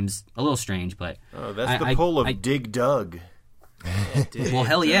then seems a little strange. But That's the pull of Dig Dug. Well,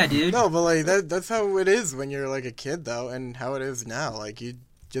 hell yeah, dude. No, but like that's how it is when you're like a kid, though, and how it is now. Like you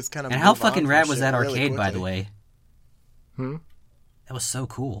just kind of. And how fucking rad was that arcade, by the way? That was so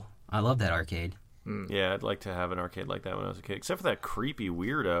cool. I love that arcade. Yeah, I'd like to have an arcade like that when I was a kid, except for that creepy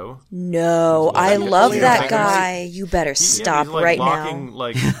weirdo. No, I love that guy. You better stop he's like right locking, now.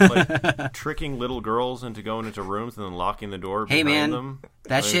 like tricking little girls into going into rooms and then locking the door Hey, behind man, them.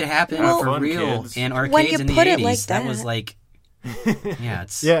 that shit happened have for fun, real kids. in When you arcades in the put it 80s. like that was that. like, yeah,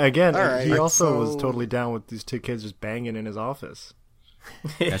 it's Yeah, again, All right, he also was so- totally down with these 2 kids just banging in his office.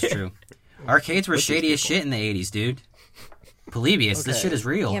 that's true. Arcades were shady as shit in the 80s, dude. Polybius, this Okay. shit is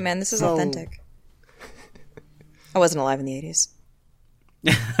real. Yeah, man, this is So- authentic. I wasn't alive in the 80s.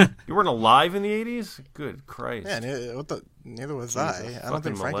 You weren't alive in the 80s? Good Christ. Yeah, neither was I. I don't fucking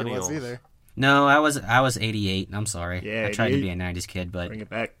think Frankie was millennials. either. No, I was 88. I'm sorry. Yeah, I tried to 88. be a 90s kid, but Bring it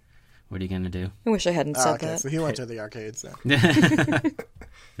back. what are you gonna do? I wish I hadn't Oh, said okay, that. so he went to the arcades then.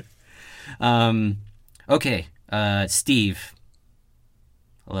 Okay, Steve.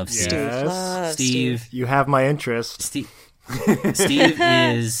 I love Steve. Yes. Love Steve. You have my interest. Steve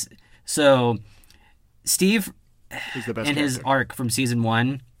is so. Steve He's the best and his character. arc from season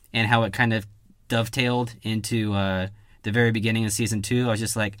 1 and how it kind of dovetailed into the very beginning of season 2. I was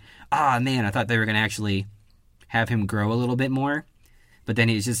just like, man, I thought they were gonna actually have him grow a little bit more, but then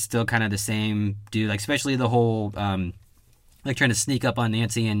he's just still kind of the same dude. Like especially the whole like trying to sneak up on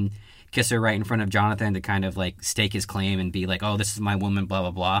Nancy and kiss her right in front of Jonathan to kind of like stake his claim and be like, oh, this is my woman, blah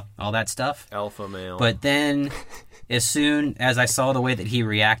blah blah, all that stuff. Alpha male. But then, as soon as I saw the way that he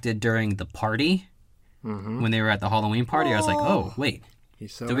reacted during the party, when they were at the Halloween party, I was like, oh, wait,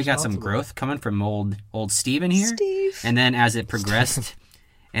 He's so so we got some responsible. growth coming from old Steve in here? Steve. And then as it progressed,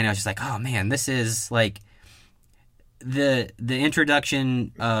 and I was just like, oh man, this is like the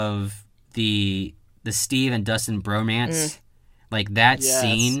introduction of the Steve and Dustin bromance, like that Yes.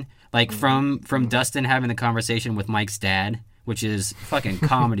 scene, like from Dustin having the conversation with Mike's dad, which is fucking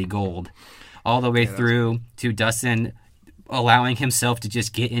comedy gold, all the way through to Dustin allowing himself to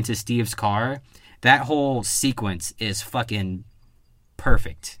just get into Steve's car. That whole sequence is fucking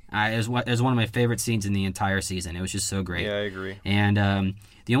perfect. It was one of my favorite scenes in the entire season. It was just so great. Yeah, I agree. And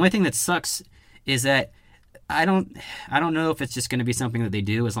the only thing that sucks is that I don't know if it's just going to be something that they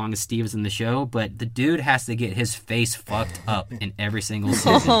do as long as Steve is in the show, but the dude has to get his face fucked up in every single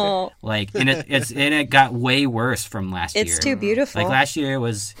season. Like, and it got way worse from last year. It's too beautiful. Like last year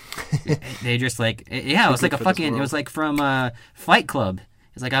was, they just like, yeah, it was like a fucking, it was like from Fight Club.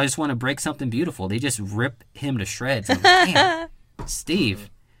 It's like, I just want to break something beautiful. They just rip him to shreds. I'm like, damn, Steve.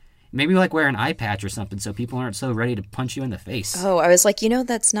 Maybe like wear an eye patch or something so people aren't so ready to punch you in the face. Oh, I was like,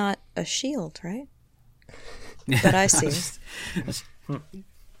 that's not a shield, right? But I see.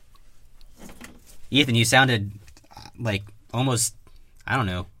 Ethan, you sounded like almost, I don't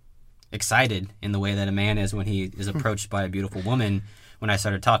know, excited in the way that a man is when he is approached by a beautiful woman when I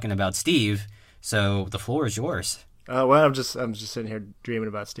started talking about Steve. So the floor is yours. Well, I'm just sitting here dreaming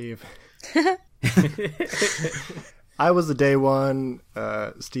about Steve. I was the day one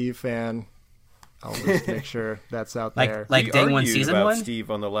Steve fan. I'll just make sure that's out there. Like We day one, argued season about one? Steve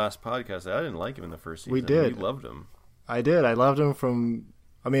on the last podcast. I didn't like him in the first season. We did. You loved him. I did. I loved him from,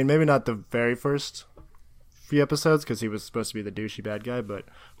 I mean, maybe not the very first few episodes because he was supposed to be the douchey bad guy, but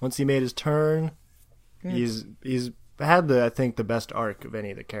once he made his turn, he's had I think the best arc of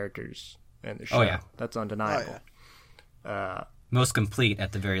any of the characters in the show. Oh, yeah. That's undeniable. Most complete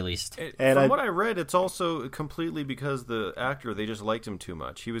at the very least. And From what I read, it's also completely because the actor, they just liked him too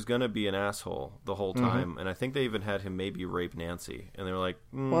much. He was going to be an asshole the whole time, and I think they even had him maybe rape Nancy. And they were like,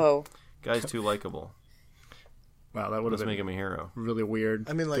 Whoa. guy's too likable. Wow, that would have Let's been make him a hero. a really weird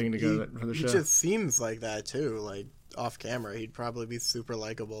I mean, like, thing to go for the he show. just seems like that, too. Like, off camera, he'd probably be super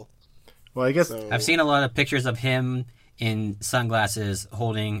likable. Well, I guess So, I've seen a lot of pictures of him in sunglasses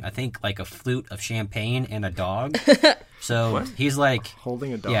holding, I think, like a flute of champagne and a dog. So he's like,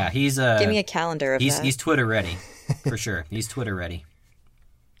 holding a dog. yeah, he's Give me a calendar of that. he's Twitter ready for sure. He's Twitter ready.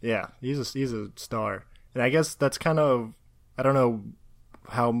 Yeah, he's a star. And I guess that's kind of, I don't know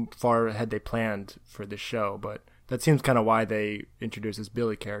how far ahead they planned for this show, but that seems kind of why they introduced this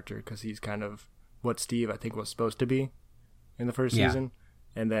Billy character, because he's kind of what Steve, I think, was supposed to be in the first Yeah. season.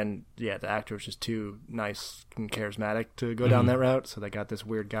 And then, yeah, the actor was just too nice and charismatic to go down that route, so they got this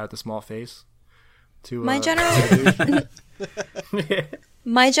weird guy with a small face. To My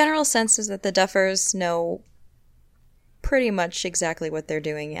general sense is that the Duffers know pretty much exactly what they're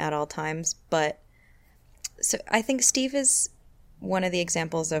doing at all times, but so I think Steve is one of the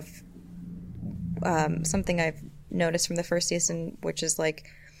examples of something I've noticed from the first season, which is like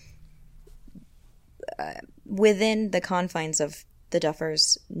within the confines of the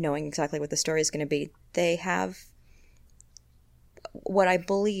Duffers knowing exactly what the story is going to be, they have what I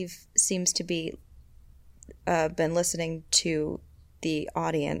believe seems to be been listening to the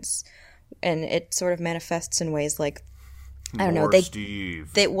audience, and it sort of manifests in ways like, I don't know, More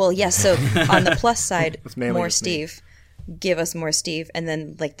Steve. well, yes, so on the plus side, It's mainly more just me. Steve, give us more Steve, and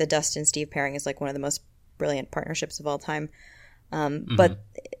then like the Dustin Steve pairing is like one of the most brilliant partnerships of all time. But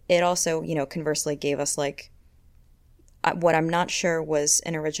it also, conversely gave us like what I'm not sure was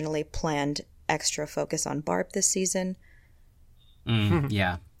an originally planned extra focus on Barb this season,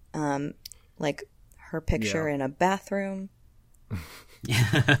 Yeah. like her picture in a bathroom.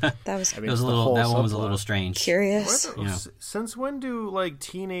 That was I mean, It was it's a the little. whole That one was a subplot. little strange. curious. Yeah. Since when do like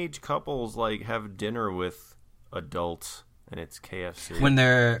teenage couples like have dinner with adults and it's KFC? When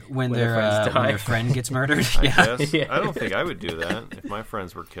their friends when die. their friend gets murdered. I Yeah. guess. Yeah. I don't think I would do that if my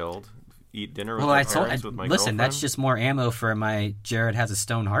friends were killed. Eat dinner with Well, my I told. parents with my Listen, that's girlfriend? just more ammo for my Jared has a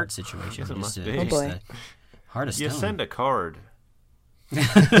stone heart situation. It must Just, be. Oh, boy. a heart of stone. You send a card.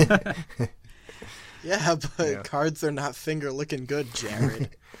 yeah, but cards are not finger looking good, Jared.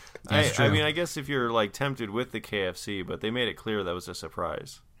 That's I true. mean, I guess if you're like tempted with the KFC, but they made it clear that was a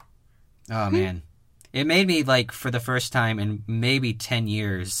surprise. Oh man, it made me like for the first time in maybe 10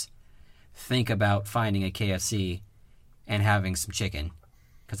 years think about finding a KFC and having some chicken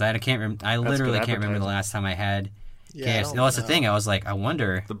because I literally good can't remember the advertising. last time I had Yeah, I KFC. don't No, that's the know. thing. I was like, I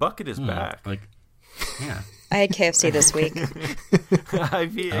wonder. The bucket is back. Like, yeah. I had KFC this week.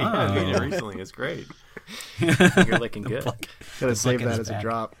 I've eaten it recently. It's great. You're looking good. Gotta save bucket that is as a back.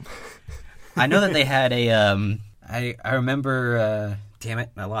 drop. I know that they had a. I remember. Damn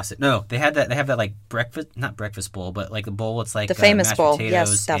it, I lost it. No, they had that. They have that like not breakfast bowl, but like the bowl. It's like The famous mashed bowl. potatoes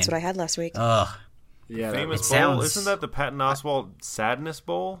Yes, that's and- what I had last week. Ugh. Yeah, Famous It bowl. sounds- Isn't that the Patton Oswalt Sadness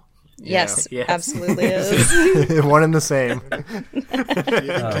Bowl? Yes, Yes. absolutely is. one and the same. Do you think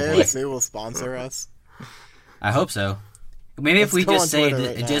KFC will sponsor us? I hope so. Maybe if Let's we go just on say Twitter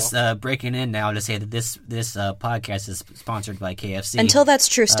that, right just now. breaking in now to say that this podcast is sponsored by KFC. Until that's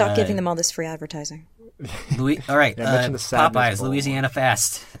true, stop giving them all this free advertising. All right, Yeah, mention the Sadness Popeyes, Bowl. Louisiana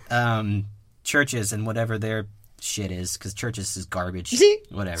Fast, Churches, and whatever their shit is, because Churches is garbage.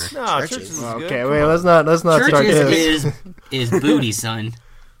 Whatever. No, Churches. Churches is Okay, good. wait, let's not start Churches this. is booty, son.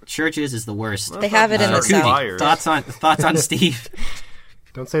 Churches is the worst. They have it in the Start South. fires. Thoughts on Steve?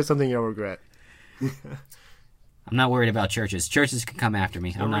 Don't say something you'll regret. I'm not worried about Churches. Churches can come after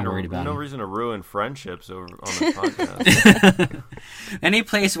me. I'm not worried about No them. reason to ruin friendships over on this podcast. Any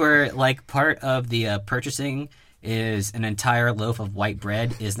place where like part of the purchasing is an entire loaf of white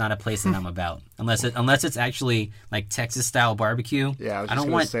bread is not a place that I'm about. Unless it's actually like Texas style barbecue. Yeah, I was I just don't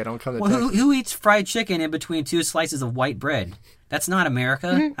gonna want. say, don't come to Well, Texas. who eats fried chicken in between two slices of white bread? That's not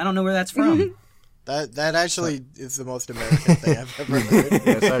America. I don't know where that's from. That actually is the most American thing I've ever heard.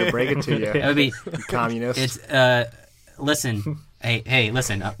 Yeah, sorry to break it to you, That would be. you communist. It's listen. Hey,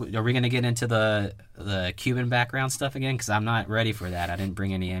 listen. Are we gonna get into the Cuban background stuff again? Because I'm not ready for that. I didn't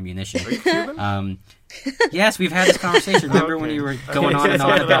bring any ammunition. Yes, we've had this conversation. Remember when Okay. you were going on and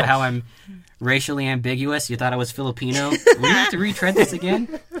on about how I'm racially ambiguous? You thought I was Filipino. We have to retread this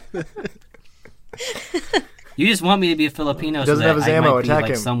again. You just want me to be a Filipino so doesn't that have his I ammo, might be attack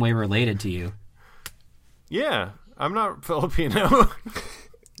like him. some way related to you. Yeah, I'm not Filipino.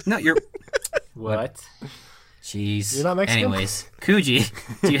 No, you're. What? Jeez. You're not Mexican? Anyways, Kuji,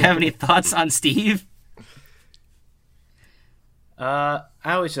 do you have any thoughts on Steve? I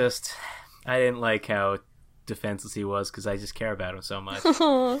didn't like how defenseless he was because I just care about him so much,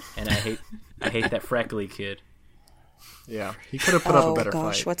 and I hate that freckly kid. Yeah, he could have put up a Oh better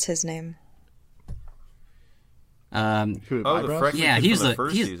gosh, fight. what's his name? Who, Oh, the Eyebrows? freckly Yeah, kid he's from the the-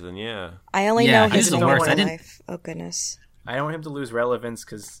 first he's- season. Yeah, I only Yeah, know he's his the name worst. in I real didn't- life. Oh goodness. I don't want him to lose relevance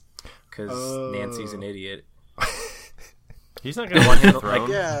because Nancy's an idiot. he's not gonna want the Like,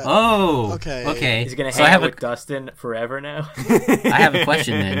 throne. Yeah. Oh, Okay. okay. He's gonna So I hang have out a with Dustin forever now. I have a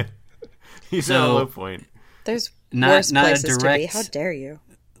question then. He's So- at a low point. There's Not- worse not a places to be. direct- How dare you?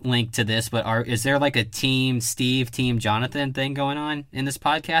 Link to this, but is there like a team Steve, team Jonathan thing going on in this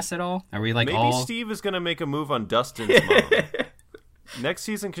podcast at all? Are we like Maybe all? Steve is gonna make a move on Dustin's mom. Next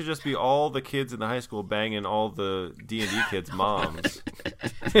season could just be all the kids in the high school banging all the D&D kids' moms.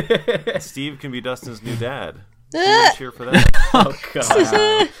 Steve can be Dustin's new dad. Who would cheer for that? Oh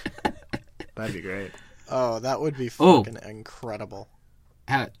god. That'd be great. Oh, that would be Oh. fucking incredible.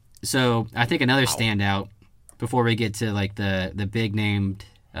 So I think another standout before we get to like the big named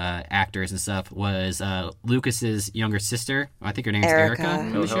actors and stuff was Lucas's younger sister. I think her name's Erica Erica.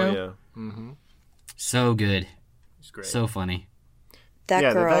 in Oh, the show. hell yeah. So good, It's great. so funny. That Yeah,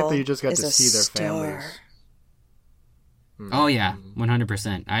 the girl fact that you just got is to a see their star. families. Oh yeah,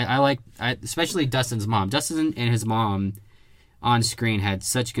 100%. I like especially Dustin's mom. Dustin and his mom on screen had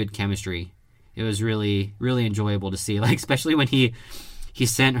such good chemistry. It was really really enjoyable to see. Like especially when he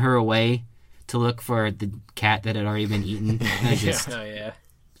sent her away to look for the cat that had already been eaten. It was Oh yeah.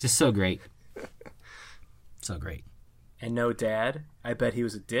 just so great. So great. And no dad. I bet he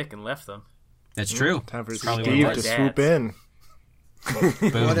was a dick and left them. That's true. Time for Probably Steve what to it was. swoop in.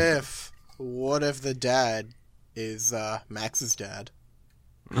 Boom. What if the dad is Max's dad?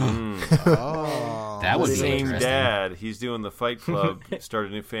 Mm. Oh. That would be Same interesting. dad. He's doing the Fight Club, start a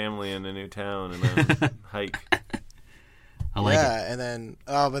new family in a new town, and then hike. I like it. Yeah, and then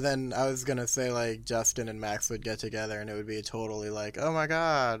but then I was gonna say like Justin and Max would get together and it would be totally like, oh my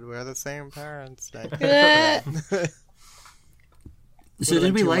god, we're the same parents. So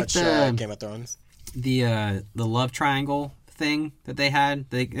did we like the Game of Thrones? the love triangle thing that they had?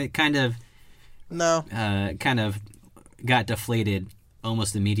 It kind of No. got deflated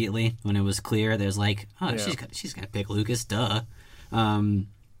almost immediately when it was clear. There's like, oh, Yeah. she's gonna pick Lucas, duh.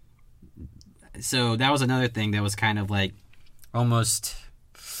 So that was another thing that was kind of like almost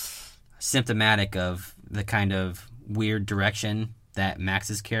symptomatic of the kind of weird direction that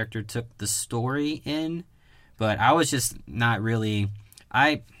Max's character took the story in. But I was just not really.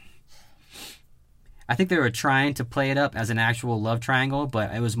 I think they were trying to play it up as an actual love triangle,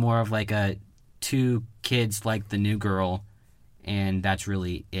 but it was more of like a two kids like the new girl, and that's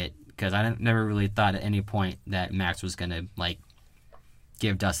really it. Because I never really thought at any point that Max was gonna like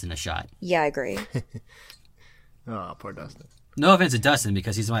give Dustin a shot. Yeah, I agree. Oh, poor Dustin. No offense to Dustin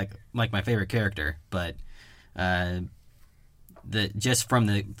because he's like my favorite character, but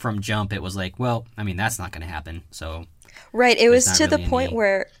from jump it was like, well, I mean that's not gonna happen. So Right. It was not to the really point any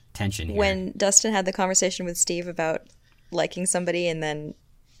where tension here. when Dustin had the conversation with Steve about liking somebody, and then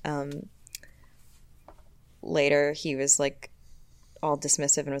later he was like all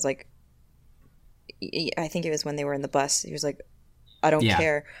dismissive and was like, I think it was when they were in the bus. He was like, I don't Yeah.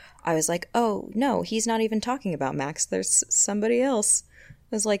 care. I was like, oh no, he's not even talking about Max. There's somebody else.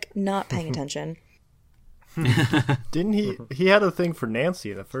 I was like not paying attention. Didn't he? He had a thing for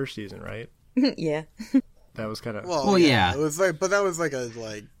Nancy in the first season, right? Yeah. That was kind of. Well, yeah. It was like, but that was like a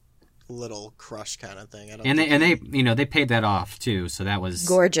little crush kind of thing. I don't And think they paid that off too, so that was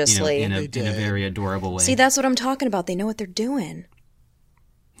Gorgeously. in a They did. very adorable way. See, that's what I'm talking about. They know what they're doing.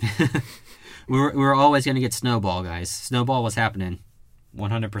 we were always going to get Snowball, guys. Snowball was happening,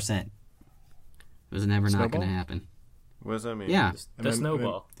 100%. It was never not Snowball? going to happen. What does that mean? Yeah, The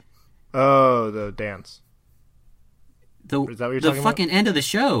snowball. Oh, the dance. the Is that what you're the talking fucking end of the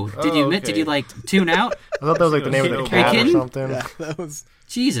show. Did Oh, you admit? Did okay. you tune out? I thought that was like the name of the Are you cat or kidding? something. yeah, that was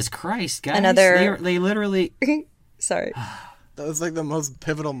Jesus Christ, guys! Another- they literally. Sorry. like the most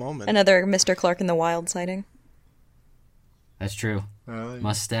pivotal moment. Another Mr. Clark in the Wild sighting. That's true. Oh,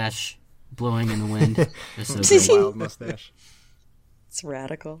 Mustache blowing in the wind. That's so great. wild mustache. It's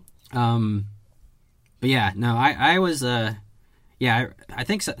radical. But yeah, no, I was, I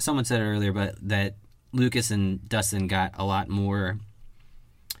think someone said it earlier, but that Lucas and Dustin got a lot more.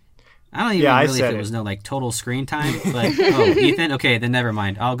 I don't even Yeah, I really if said it it. was no total screen time, but Ethan, okay, then never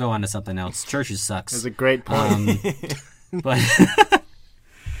mind. I'll go on to something else. Churches It sucks. was a great point. But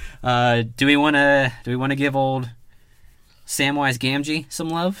do we want to give old Samwise Gamgee some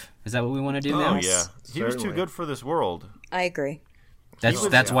love? Is that what we want to do Oh now? yeah, he was too Certainly. good for this world. I agree.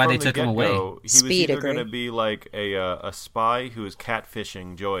 That's why they From the took him away. get-go, He was Speed, either agree. going to be like a spy who was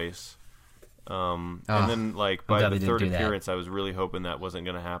catfishing Joyce, and then like by glad the they didn't third do that. appearance, I was really hoping that wasn't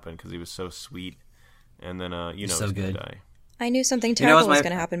going to happen because he was so sweet, and then He's he so was going good. to die. I knew something know, terrible it's was my-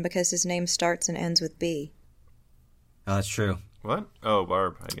 going to happen because his name starts and ends with B. Oh, that's true. What? Oh,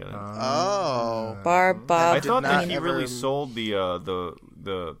 Barb, I get it. Oh, Bob. I did thought that not he ever- really sold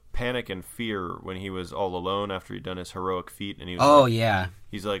the panic and fear when he was all alone after he'd done his heroic feat, and he was Oh like, yeah.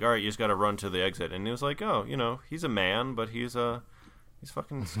 he's like, all right, you just got to run to the exit, and he was like, oh, he's a man, but he's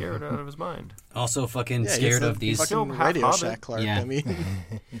fucking scared out of his mind. Also fucking yeah, he's scared a of these. Still fucking half Radio Hobbit. Shack Clark. Yeah. I mean,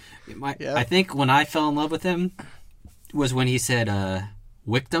 Yeah. I think when I fell in love with him was when he said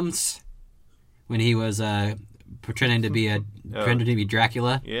victims, when he was pretending to be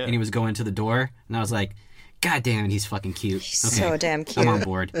Dracula, Yeah. and he was going to the door, and I was like, God damn it, he's fucking cute. So damn I'm on cute.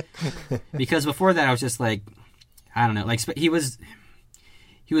 board. Because before that, I was just like, I don't know, like he was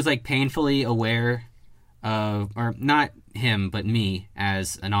like painfully aware of, or not him, but me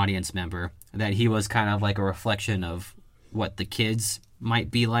as an audience member, that he was kind of like a reflection of what the kids might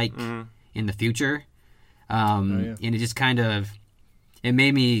be like in the future. And it just kind of, it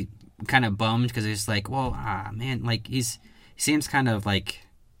made me kind of bummed because it's like, well, man, like he seems kind of like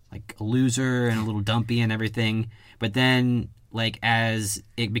a loser and a little dumpy and everything. But then, like, as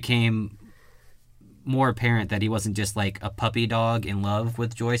it became more apparent that he wasn't just like a puppy dog in love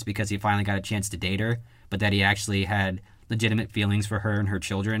with Joyce because he finally got a chance to date her, but that he actually had legitimate feelings for her and her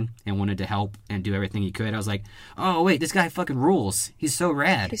children and wanted to help and do everything he could, I was like, oh wait, this guy fucking rules. He's so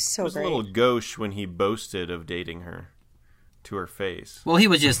rad. He's He so was a great. little gauche when he boasted of dating her to her face. Well, he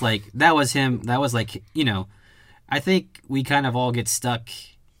was just like, that was him. That was like, I think we kind of all get stuck.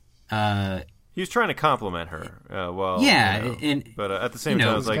 He was trying to compliment her. Yeah, and but at the same you know,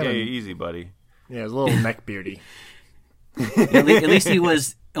 time, I was like, kinda- hey, easy, buddy. Yeah, it was a little neck beardy. at least he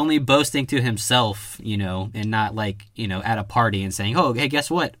was only boasting to himself, and not like, at a party and saying, oh, hey,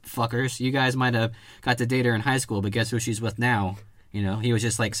 guess what, fuckers? You guys might have got to date her in high school, but guess who she's with now? He was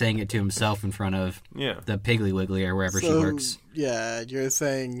just like saying it to himself in front of Yeah. the Piggly Wiggly or wherever she so, works. yeah, you're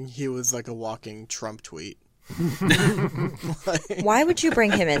saying he was like a walking Trump tweet. Why would you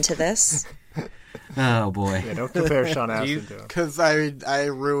bring him into this? Oh, boy. Yeah, don't compare Sean you- Astin to him. Because I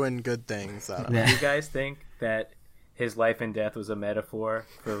ruin good things. I don't know. Yeah. Do you guys think that his life and death was a metaphor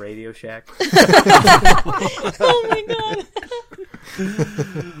for Radio Shack? Oh my god.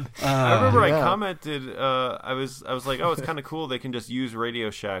 I remember I yeah. commented. I was like, oh, it's kind of cool. They can just use Radio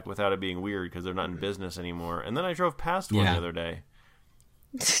Shack without it being weird because they're not in business anymore. And then I drove past one Yeah. the other day.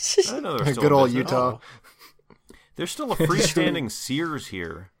 I didn't know they were still Good in old business. Utah. There's still a freestanding Sears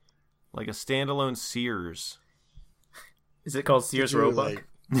here, like a standalone Sears. Is it called Sears Did you, Roebuck?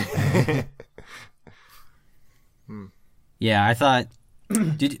 like, Yeah, I thought.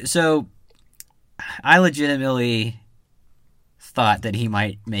 So, I legitimately thought that he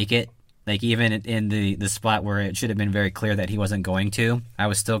might make it. Like, even in the spot where it should have been very clear that he wasn't going to, I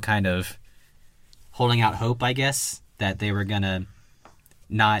was still kind of holding out hope, I guess, that they were gonna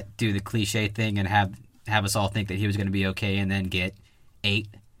not do the cliche thing and have us all think that he was gonna be okay and then get 8.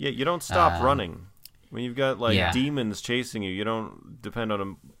 Yeah, you don't stop running. When you've got like yeah. demons chasing you, you don't depend on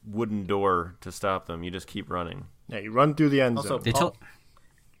a wooden door to stop them. You just keep running. Yeah, you run through the end Also, zone. They,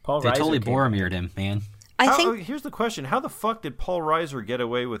 Paul they Reiser totally came- Boromired him, man. I How- think here's the question: how the fuck did Paul Reiser get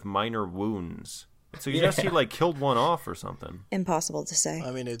away with minor wounds? So you guess he like killed one off or something. Impossible to say.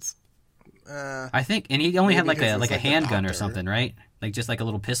 I mean, it's. I think, and he only had Maybe like a because like a he's, like, the handgun or doctor. something, right? Like just like a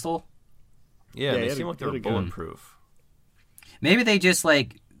little pistol. Yeah, he they had seem a- like they were he had a gun. bulletproof. Maybe they just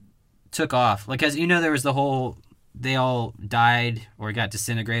like took off, like, as you know, there was the whole they all died or got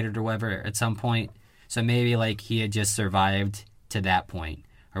disintegrated or whatever at some point. So maybe like he had just survived to that point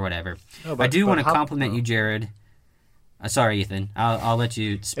or whatever. Oh, I do want to Hop- compliment you, Jared. Sorry, Ethan. I'll let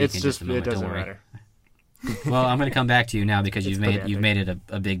you speak It's in just just a moment. it doesn't Don't worry. matter. Well, I'm going to come back to you now because you've made pedantic. it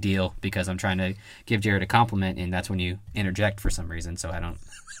a big deal because I'm trying to give Jared a compliment, and that's when you interject for some reason. So I don't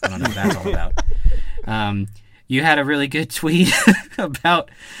know what that's all about. You had a really good tweet about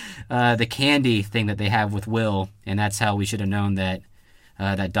the candy thing that they have with Will, and that's how we should have known that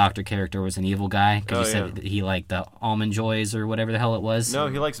that doctor character was an evil guy because you said that he liked the almond joys or whatever the hell it was. No,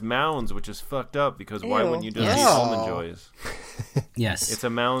 he likes mounds, which is fucked up because why Ew. wouldn't you just Yes. eat almond joys? Yes, It's a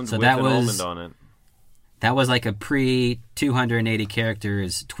mound So with that an was- almond on it. that was like a pre 280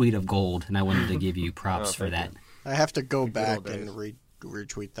 characters tweet of gold, and I wanted to give you props Oh, for thank that. I have to go old back days. and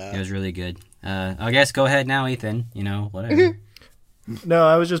retweet that. It was really good. I guess go ahead now, Ethan. You know, whatever. No,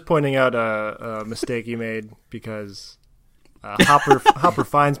 I was just pointing out a mistake you made because Hopper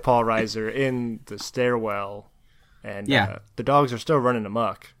finds Paul Reiser in the stairwell, and Yeah. the dogs are still running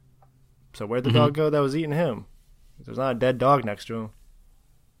amok. So where'd the dog go that was eating him? There's not a dead dog next to him.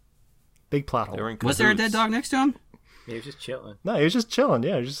 Big plot They were hole. in Was there a dead cahoots. dog next to him? He was just chilling. No, he was just chilling.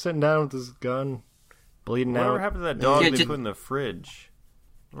 Yeah, he was just sitting down with his gun, bleeding Whatever out. happened to that dog Yeah, they ju- put in the fridge?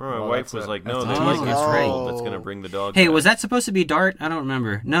 Remember my Well, wife that's was a- like, no, that's they a- like Oh, this that's right. troll that's going to bring the dog Hey, back. was that supposed to be Dart? I don't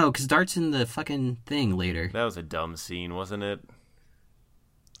remember. No, because Dart's in the fucking thing later. That was a dumb scene, wasn't it?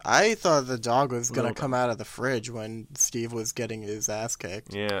 I thought the dog was gonna Little come out of the fridge when Steve was getting his ass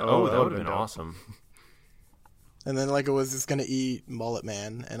kicked, Yeah. Oh, Oh, that that would would've have been been dope. awesome. and then like it was just gonna eat Mullet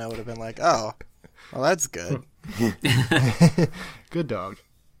Man, and I would have been like, oh, well that's good. Good dog.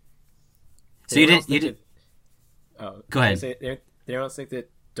 So you Anyone else didn't. You think did. that- Oh, Go ahead. They don't think that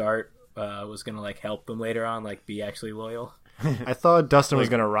Dart was gonna like help them later on, like be actually loyal. I thought Dustin was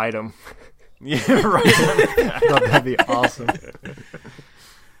gonna ride him. Yeah, right. I thought that'd be awesome.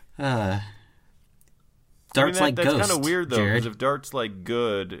 Dart's like that's Ghost. kind of weird though, Jared. because if Dart's like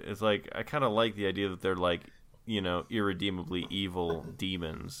good, it's like I kind of like the idea that they're like, irredeemably evil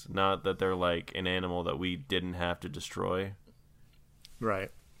demons, not that they're like an animal that we didn't have to destroy.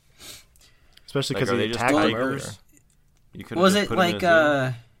 Right. Especially Like, because are he they just attacked him earlier. tigers? You could Was it like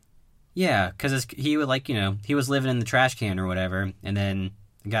yeah, because he would like he was living in the trash can or whatever, and then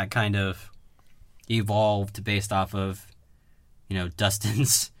got kind of evolved based off of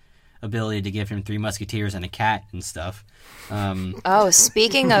Dustin's ability to give him 3 musketeers and a cat and stuff. Oh,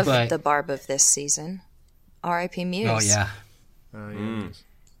 speaking of But- the Barb of this season, R.I.P. Muse. Oh yeah, Yeah.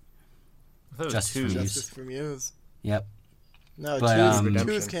 I thought it was Justice for two. Muse. Justice for Muse. yep. No, But, Twos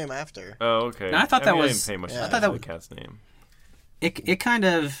Redemption. came after. Oh, okay. No, I thought that mean, was- I didn't pay much yeah. I attention thought that to was- the cat's name. It kind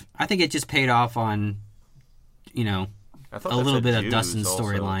of, I think it just paid off on I thought a that little said bit of Jews Dustin's also.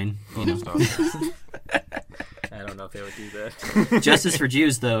 storyline. Focused on that. I don't know if they would do that. Justice for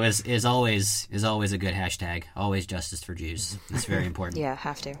Jews though is always a good hashtag. Always justice for Jews. It's very important. Yeah,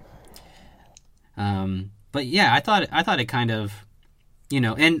 have to. But yeah, I thought it kind of,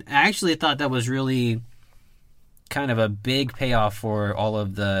 and I actually thought that was really kind of a big payoff for all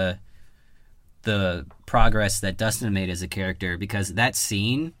of the progress that Dustin made as a character, because that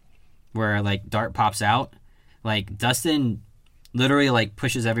scene where like Dart pops out, like Dustin literally like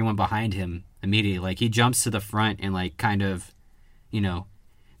pushes everyone behind him immediately. Like he jumps to the front and like kind of,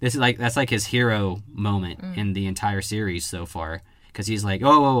 this is like that's like his hero moment in the entire series so far, because he's like,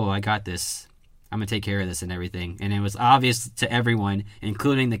 oh, I got this. I'm going to take care of this and everything. And it was obvious to everyone,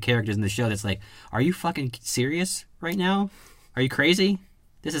 including the characters in the show, that's like, are you fucking serious right now? Are you crazy?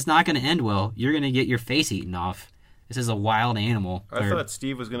 This is not going to end well. You're going to get your face eaten off. This is a wild animal. I or thought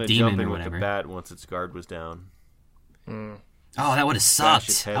Steve was going to demon jump or in with whatever. the bat once its guard was down. Oh, that would have Bash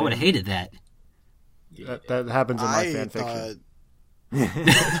its sucked. head I would have in. hated that. That happens in my I fan thought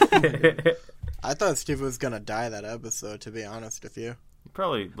fiction. I thought Steve was gonna die that episode. To be honest with you,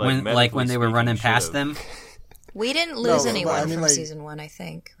 Probably When they were running past them. We didn't lose but anyone I mean, from like- season 1, I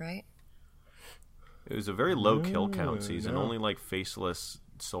think, right? It was a very low kill count season. Only like faceless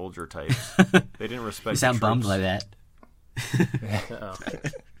soldier types. They didn't respect. You sound the bummed troops. like that. Uh-oh.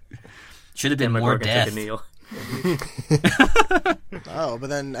 Should have been more McGregor death. took a kneel. oh, but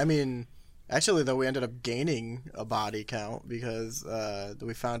then I mean, actually though, we ended up gaining a body count because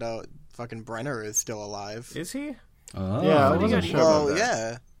we found out fucking Brenner is still alive. Is he? Oh. Yeah, I thought he wasn't got sure Well, about that.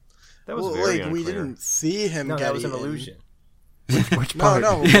 yeah. That was well, very like we unclear. didn't see him No, get that was an eaten. illusion. Which No, part?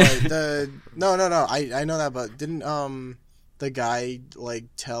 no, but no. I know that, but didn't the guy like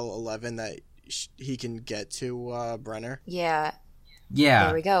tell 11 that he can get to Brenner? Yeah. Yeah.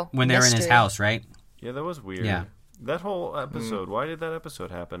 There we go. When they were in his Mystery. house, right? Yeah, that was weird. Yeah. That whole episode. Why did that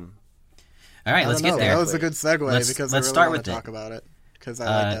episode happen? All right, I let's don't get know. there. That was a good segue Let's- because let's I really start want with to it. talk about it because I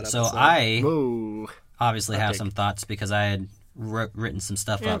like that So episode. I Whoa. obviously have Okay. some thoughts because I had written some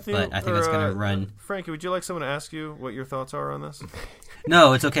stuff Anthony, up, but I think it's going to run. Frankie, would you like someone to ask you what your thoughts are on this?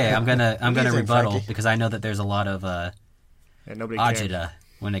 No, it's okay. I'm gonna do you think, rebuttal Frankie? because I know that there's a lot of Yeah, nobody cares. agita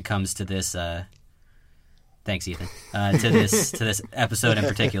when it comes to this. Thanks, Ethan. To this episode in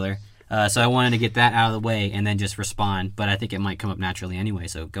particular. So I wanted to get that out of the way and then just respond, but I think it might come up naturally anyway.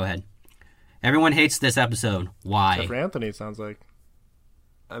 So go ahead. Everyone hates this episode. Why? Except for Anthony, it sounds like.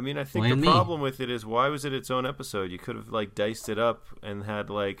 I mean, I think Blame the me. problem with it is why was it its own episode? You could have like diced it up and had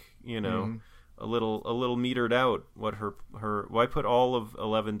like a little metered out what her why put all of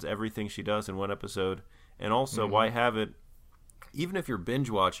 11's everything she does in one episode, and also why have it even if you're binge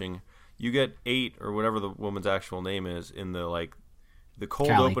watching, you get 8 or whatever the woman's actual name is in the cold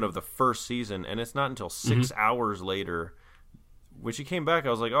Callie. open of the first season, and it's not until 6 hours later when she came back. I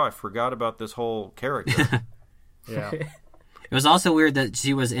was like, oh, I forgot about this whole character. Yeah. It was also weird that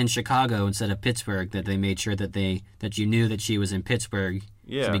she was in Chicago instead of Pittsburgh. That they made sure that you knew that she was in Pittsburgh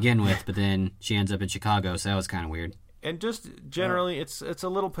Yeah. to begin with, but then she ends up in Chicago. So that was kind of weird. And just generally, it's a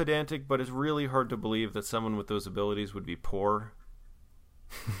little pedantic, but it's really hard to believe that someone with those abilities would be poor.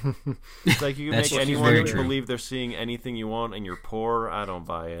 It's like you can That's make very anyone true. believe they're seeing anything you want, and you're poor. I don't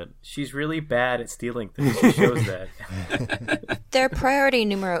buy it. She's really bad at stealing things. She shows that. Their priority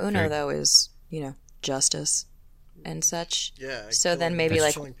numero uno, though, is, justice and such. Yeah. So then killing-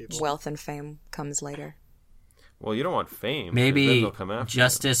 maybe, killing people. wealth and fame comes later. Well, you don't want fame. 'cause then Maybe they'll come after you.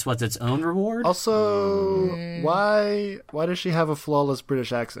 justice was its own reward. Also, why does she have a flawless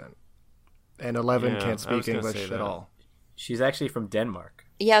British accent? And 11 Yeah, I can't was speak gonna English say at that. all. She's actually from Denmark.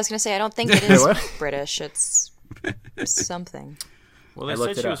 Yeah, I was going to say, I don't think it is What? British. It's something. Well, I they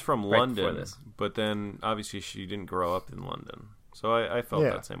looked said it she was up from right before London, this. but then obviously she didn't grow up in London. So I felt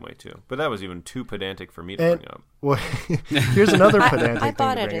Yeah. that same way too. But that was even too pedantic for me to And bring up. well, here's another pedantic I thing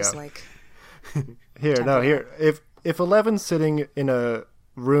bought to it bring as, up. Here. If 11's sitting in a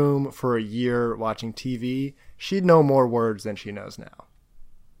room for a year watching TV, she'd know more words than she knows now.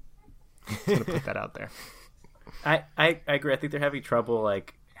 Just gonna put that out there. I agree. I think they're having trouble,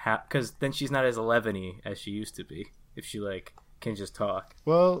 because then she's not as 11-y as she used to be. If she, can just talk.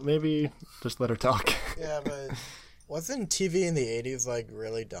 Well, maybe just let her talk. Yeah, but wasn't TV in the 80s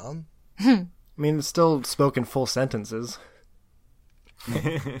really dumb? I mean, it's still spoken full sentences.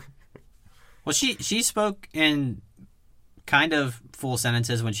 Well, she spoke in kind of full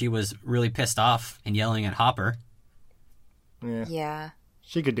sentences when she was really pissed off and yelling at Hopper. Yeah, Yeah.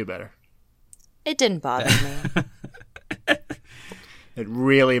 she could do better. It didn't bother me. It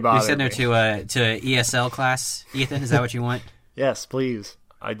really You bothered send her me. to a ESL class, Ethan. Is that what you want? Yes, please.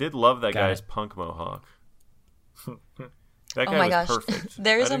 I did love that Got guy's it. punk mohawk. That Oh guy my was gosh. perfect.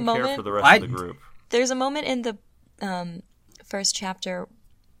 There's I a didn't care moment- for the rest I- of the group. There's a moment in the first chapter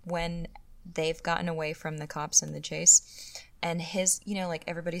when they've gotten away from the cops in the chase, and his,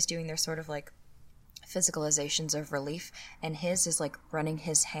 everybody's doing their sort of physicalizations of relief, and his is running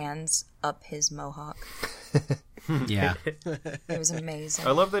his hands up his mohawk. Yeah. It was amazing.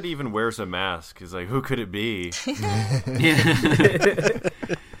 I love that he even wears a mask. He's like, who could it be?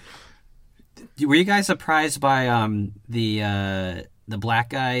 Were you guys surprised by the black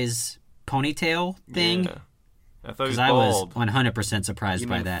guy's ponytail thing? Yeah. I thought he was Because I was bald. 100% surprised You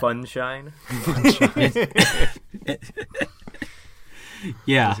by mean that. Funshine?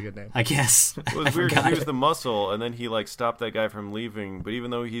 Yeah, That's a good name. I guess. It was I weird 'cause forgot he was it. the muscle, and then he stopped that guy from leaving. But even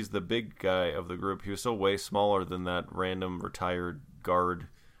though he's the big guy of the group, he was still way smaller than that random retired guard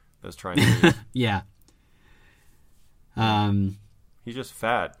that's trying to leave. Yeah. He's just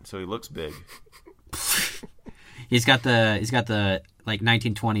fat, so he looks big. He's got the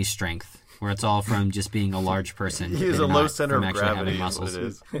 1920s strength, where it's all from just being a large person. He has a and low not center from of actually having gravity. Is what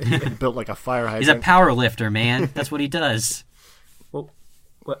muscles. it is. Built like a fire He's a hydrant. power lifter, man. That's what he does. Well,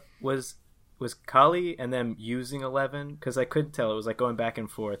 what was Kali and them using 11? Because I couldn't tell. It was going back and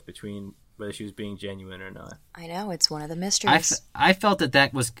forth between whether she was being genuine or not. I know, it's one of the mysteries. I felt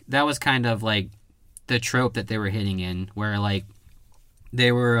that was kind of the trope that they were hitting in, where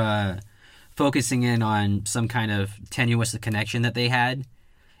they were focusing in on some kind of tenuous connection that they had,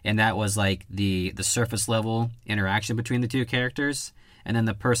 and that was the surface level interaction between the two characters, and then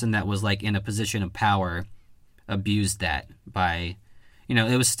the person that was in a position of power abused that by you know,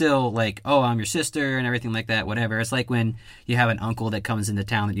 it was still like, oh, I'm your sister and everything like that, whatever. It's like when you have an uncle that comes into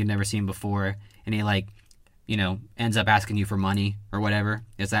town that you've never seen before, and he, like, you know, ends up asking you for money or whatever.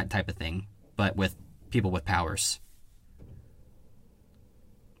 It's that type of thing, but with people with powers.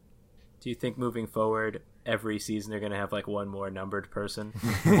 Do you think moving forward, every season they're going to have like one more numbered person?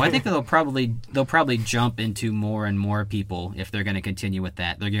 Well, I think they'll probably jump into more and more people if they're going to continue with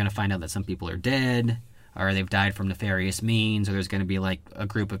that. They're going to find out that some people are dead, or they've died from nefarious means, or there's going to be like a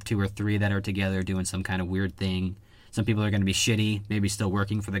group of 2 or 3 that are together doing some kind of weird thing. Some people are going to be shitty, maybe still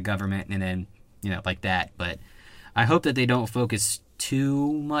working for the government, and then, you know, like that. But I hope that they don't focus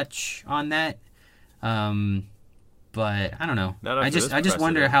too much on that. But I don't know. I just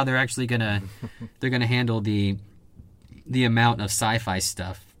wonder how they're actually gonna handle the amount of sci-fi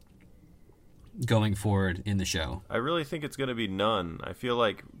stuff going forward in the show. I really think it's gonna be none. I feel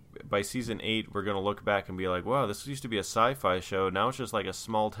like by season 8 we're gonna look back and be like, wow, this used to be a sci-fi show. Now it's just like a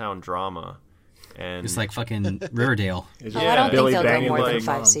small town drama. And it's like fucking Riverdale. I don't Billy think they'll go banging more than like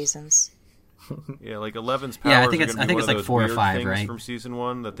 5 moms. seasons. Yeah, like 11's powers. Yeah, I think are it's gonna be one of like those 4 or weird 5, things right? From season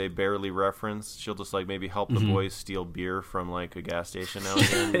 1 that they barely reference. She'll just like maybe help the boys steal beer from like a gas station now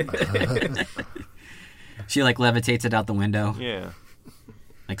and again. She like levitates it out the window. Yeah.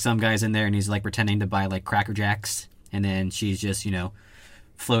 Like some guy's in there and he's like pretending to buy like Cracker Jacks, and then she's just, you know,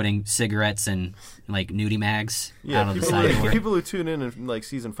 floating cigarettes and like nudie mags out of the side door. People who tune in like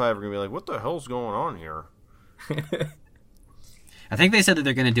season 5 are gonna be like, what the hell's going on here? I think they said that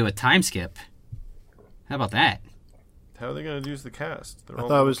they're going to do a time skip. How about that? How are they gonna use the cast? They're I all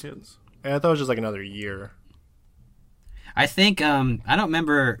thought it little was- kids. I thought it was just like another year. I think I don't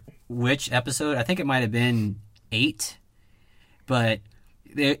remember which episode. I think it might have been 8, but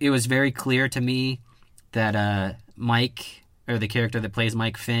it was very clear to me that Mike, or the character that plays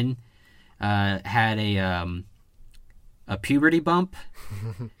Mike Finn, had a puberty bump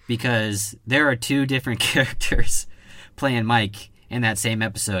because there are 2 different characters playing Mike in that same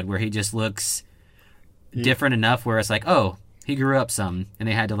episode where he just looks different enough where it's like, oh, he grew up some, and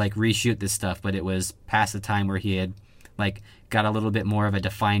they had to like reshoot this stuff, but it was past the time where he had like got a little bit more of a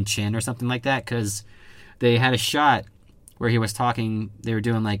defined chin or something like that, because they had a shot where he was talking. They were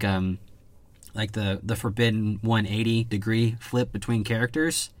doing like the forbidden 180 degree flip between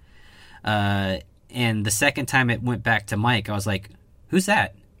characters, and the second time it went back to Mike, I was like, who's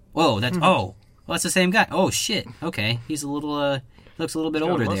that? Whoa, that's well, that's the same guy. Oh shit, okay, he's a little looks a little bit He's got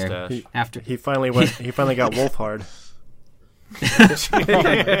a older there. mustache. After He finally went. He finally got Wolfhard.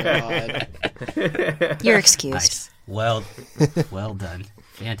 You're excused. Nice. Well done.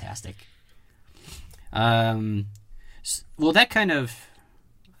 Fantastic. Well,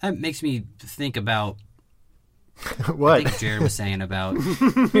 that makes me think about I What? think Jared was saying about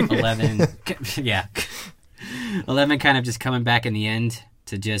 11. Yeah. 11 kind of just coming back in the end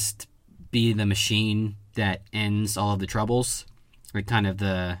to just be the machine that ends all of the troubles. Like kind of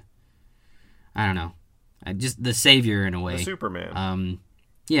the, I don't know, just the savior in a way. The Superman.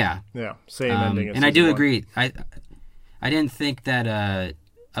 Yeah. Yeah, same ending. as And I do season one. agree. I didn't think that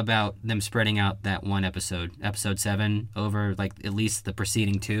about them spreading out that one episode 7, over like at least the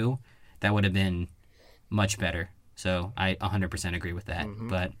preceding 2. That would have been much better. So I 100% agree with that.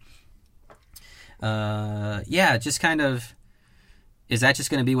 But yeah, just kind of, is that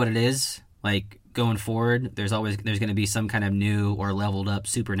just going to be what it is? Like going forward, there's going to be some kind of new or leveled up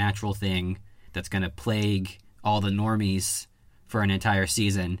supernatural thing that's going to plague all the normies for an entire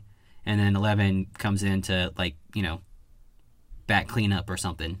season, and then 11 comes in to, like, you know, bat cleanup or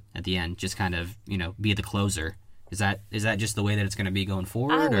something at the end, just kind of, you know, be the closer. Is that just the way that it's going to be going I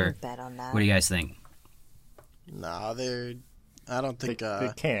forward, or wouldn't bet on that. what do you guys think? Nah, I don't think.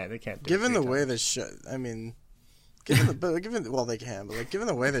 They can't. They can't. Do Given the daytime. way the show, I mean, well, they can, but like, given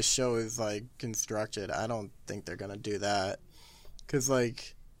the way the show is like constructed, I don't think they're gonna do that. Cause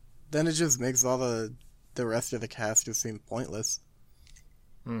like, then it just makes all the rest of the cast just seem pointless.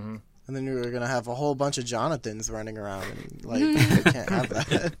 Mm-hmm. And then you're gonna have a whole bunch of Jonathans running around, and like, they can't have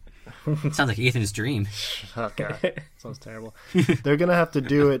that. Sounds like Ethan's dream. Oh god, sounds terrible. They're gonna have to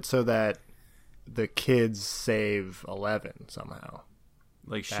do it so that the kids save 11 somehow.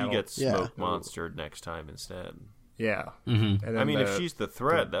 Like she That'll- gets yeah. smoke monstered next time instead. Yeah. Mm-hmm. And I then mean, if she's the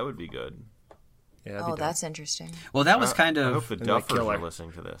threat, that would be good. yeah, that'd be Oh, dumb. that's interesting. Well, that was kind I of. hope the they Duffers kill are her.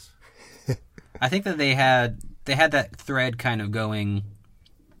 listening to this. I think that they had that thread kind of going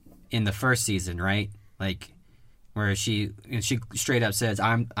in the first season, right? Like where she straight up says,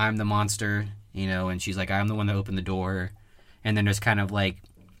 "I'm the monster," you know, and she's like, "I'm the one that opened the door," and then there's kind of like,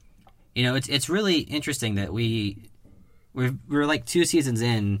 you know, it's really interesting that we're like 2 seasons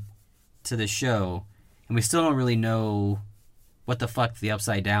in to the show, and we still don't really know what the fuck the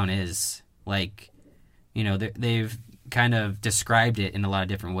Upside Down is. Like, you know, they've kind of described it in a lot of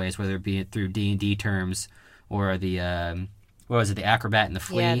different ways, whether it be through D&D terms or the what was it, the Acrobat and the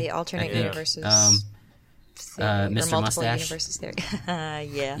Flea? Yeah, the alternate universes. Theory, or Mr. multiple Mustache. universes theory.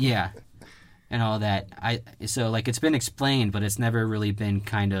 Yeah. Yeah, and all that. So like it's been explained, but it's never really been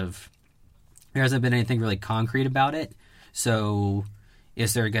there hasn't been anything really concrete about it. So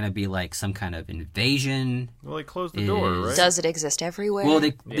is there going to be like some kind of invasion? Well, they closed the door, right? Does it exist everywhere? Well,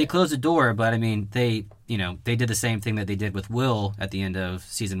 they closed the door, but I mean, they did the same thing that they did with Will at the end of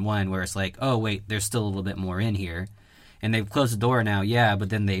season 1, where it's like, oh wait, there's still a little bit more in here, and they've closed the door now, yeah, but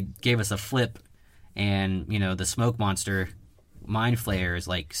then they gave us a flip, and you know the smoke monster, Mind Flayer, is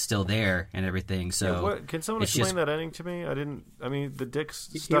like still there and everything. So can someone it's explain just- that ending to me? I mean, the dick's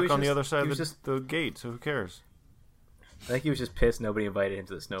He stuck was on the just- other side he of was the gate, so who cares? I think he was just pissed nobody invited him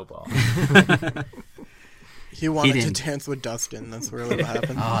to the snowball. He wanted to didn't. dance with Dustin. That's really what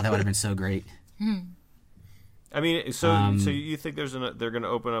happened. Oh, that would have been so great. I mean, so you think they're going to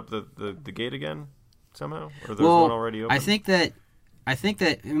open up the gate again somehow, or there's Well, one already open? I think that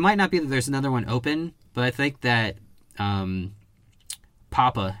it might not be that there's another one open, but I think that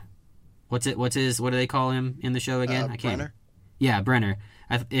Papa, what do they call him in the show again? I can't. Brenner? Yeah, Brenner.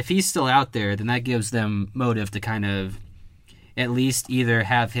 If he's still out there, then that gives them motive to kind of at least either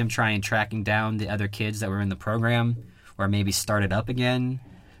have him try and tracking down the other kids that were in the program, or maybe start it up again,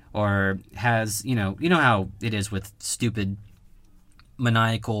 or has you know how it is with stupid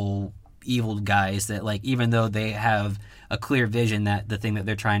maniacal evil guys that, like, even though they have a clear vision that the thing that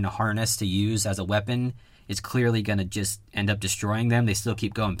they're trying to harness to use as a weapon is clearly going to just end up destroying them, they still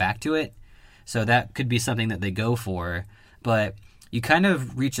keep going back to it. So that could be something that they go for. But you kind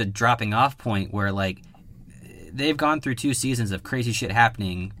of reach a dropping off point where, like, they've gone through 2 seasons of crazy shit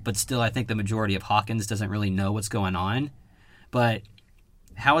happening, but still I think the majority of Hawkins doesn't really know what's going on. But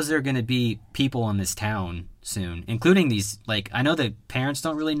how is there going to be people in this town soon, including these, like, I know the parents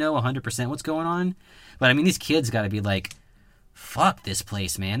don't really know 100% what's going on, but I mean, these kids got to be like, fuck this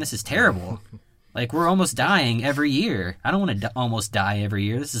place, man, this is terrible. Like, we're almost dying every year. I don't want to almost die every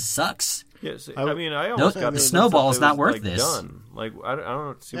year. This sucks. Yes, I mean, I almost got the the snowball sense is that it not was, worth like, this. Done. Like, I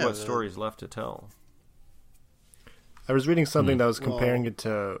don't see Yeah, what stories left to tell. I was reading something that was comparing it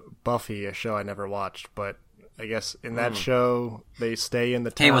to Buffy, a show I never watched, but I guess in that show they stay in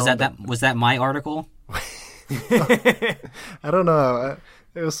the town. Hey, was that my article? I don't know.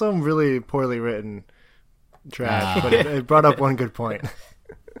 It was some really poorly written trash, but it brought up one good point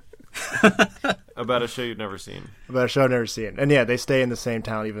About a show you've never seen. about a show I've never seen. And yeah, they stay in the same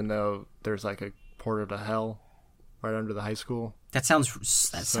town even though there's like a portal to hell right under the high school. That sounds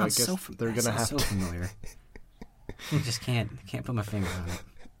I guess so. they're that gonna sounds have so to- familiar. I just can't put my finger on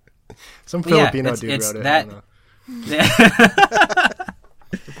it. Some But yeah, Filipino it's dude wrote it. that- I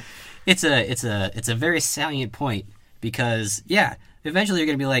don't know. It's a very salient point because yeah, eventually you're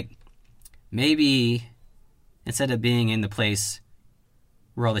gonna be like, maybe instead of being in the place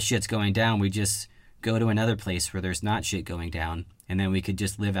where all the shit's going down, we just go to another place where there's not shit going down, and then we could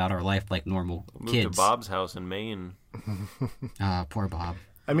just live out our life like normal Move kids. to Bob's house in Maine. Ah, poor Bob.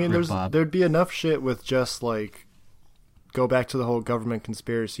 I mean, Rip Bob. there'd be enough shit with just like go back to the whole government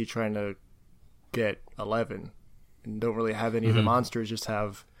conspiracy trying to get 11, and don't really have any of the monsters. Just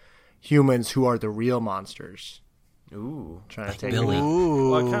have humans who are the real monsters Ooh. trying to take Billy. them.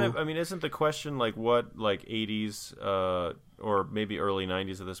 Ooh. Well, kind of. I mean, isn't the question like what, like 80s or maybe early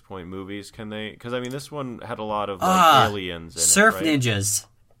 90s at this point movies can they? Because I mean, this one had a lot of like aliens in Surf it, right? ninjas.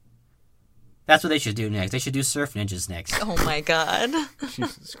 That's what they should do next. They should do surf ninjas next. Oh my god.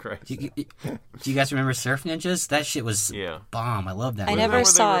 Jesus Christ. Do you guys remember Surf Ninjas? That shit was Yeah. bomb. I love that. I movie. never Where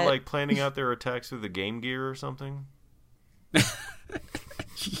saw they it. were like planning out their attacks through the Game Gear or something. Am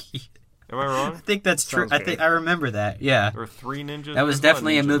I wrong? I think that's true. Sounds I think good. I remember that. Yeah, Or Three Ninjas? that was There's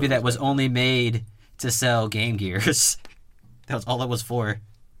definitely a ninjas movie in that this was one. only made to sell Game Gears. That was all it was for.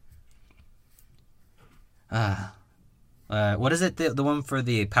 What is it? The one for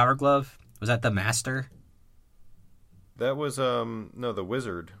the Power Glove? Was that the Master? That was no, the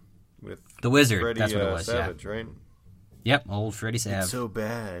Wizard with The Wizard. Freddy That's what it was. Savage, right? Yeah. Yep. Old Freddy Sav. So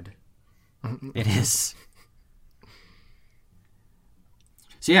bad. It is.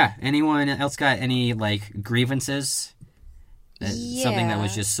 So yeah, anyone else got any like grievances? Something that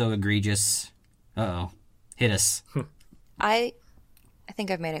was Yeah. just so egregious. Uh-oh. Hit us. I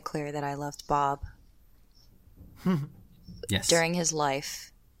think I've made it clear that I loved Bob Yes. during his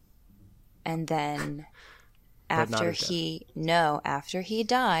life. And then But not after his after he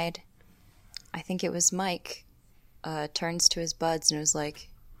died, I think it was Mike turns to his buds and was like,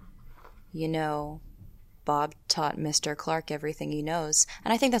 you know, Bob taught Mr. Clark everything he knows.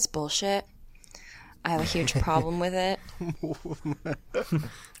 And I think that's bullshit. I have a huge problem with it.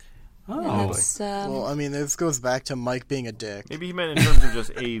 Oh, That's, Well, I mean, this goes back to Mike being a dick. Maybe he meant in terms of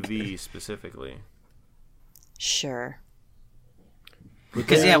just AV specifically. sure.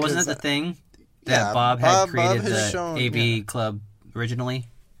 because Yeah, wasn't 'cause, that the thing that yeah, Bob had Bob created has the shown- AV club originally?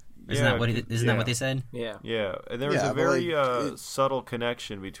 Isn't Yeah, that what that what they said? Yeah. Yeah, and there was Yeah, a but, very like, subtle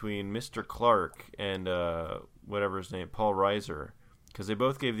connection between Mr. Clark and whatever his name, Paul Reiser, because they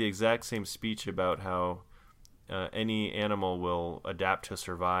both gave the exact same speech about how any animal will adapt to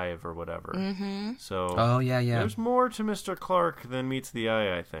survive or whatever. Mm-hmm. So Oh yeah. there's more to Mr. Clark than meets the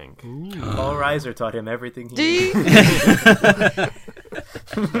eye, I think. Paul Reiser taught him everything he knew. I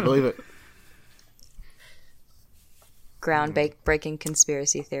believe it. Groundbreaking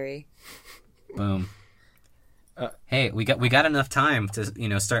conspiracy theory. Boom. Hey, we got enough time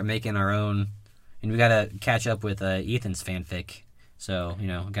to start making our own, and we gotta catch up with Ethan's fanfic. So we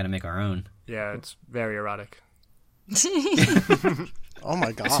gotta make our own. Yeah, it's very erotic. Oh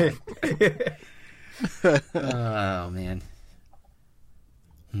my god. Oh man.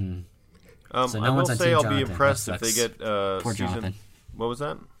 So no I will one's on say Team I'll be Jonathan. impressed That if they sucks. get Poor season. Jonathan. What was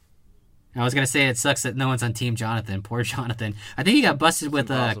that? I was gonna say it sucks that no one's on Team Jonathan. Poor Jonathan. I think he got busted with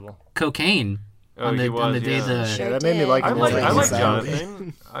impossible. cocaine Oh, on he the was, day yeah. the. Sure Yeah, that made me like I him like- more. like Exactly.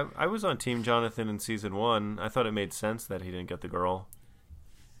 Jonathan. I was on Team Jonathan in season 1. I thought it made sense that he didn't get the girl.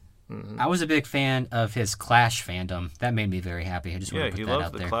 I was a big fan of his Clash fandom. That made me very happy. I just want Yeah, to he put that loves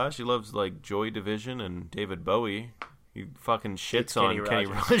out the there. Clash. He loves like Joy Division and David Bowie. He fucking shits on Kenny Kenny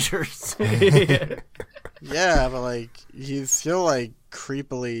Rogers. Yeah, but like he still like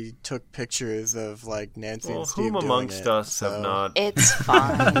creepily took pictures of like Nancy Well, and Steve whom doing amongst it, us so- have not? It's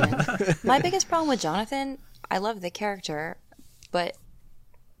fine. My biggest problem with Jonathan, I love the character, but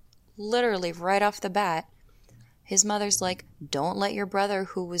literally right off the bat, his mother's like, don't let your brother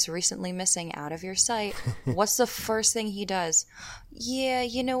who was recently missing out of your sight. What's the first thing he does? Yeah,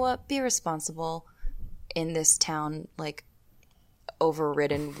 you know what? Be responsible in this town, like,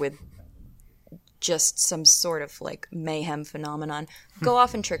 overridden with just some sort of, like, mayhem phenomenon. Go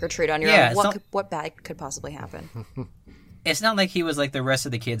off and trick-or-treat on your Yeah, own. it's not- What bad could possibly happen? It's not like he was like the rest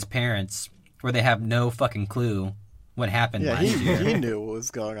of the kids' parents, where they have no fucking clue what happened Yeah, last year. he knew what was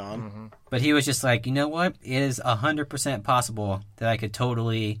going on. But he was just like, you know what? It is 100% possible that I could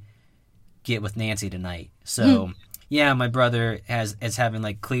totally get with Nancy tonight. So, yeah, my brother is having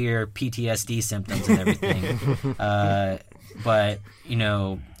like clear PTSD symptoms and everything. But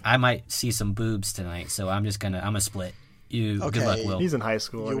I might see some boobs tonight, so I'm gonna split. Good Okay. luck, Will. He's in high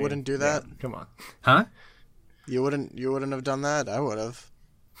school. You wouldn't do that? yeah, come on. Huh? You wouldn't have done that? I would have.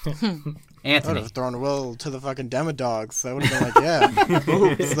 I would Anthony. have thrown Will to the fucking Demodogs. I would have been like, yeah,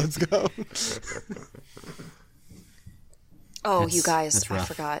 boobs, let's go. Oh, That's- you guys, that's I rough.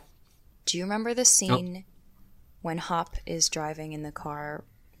 forgot. Do you remember the scene when Hop is driving in the car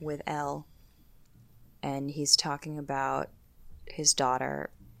with Elle and he's talking about his daughter,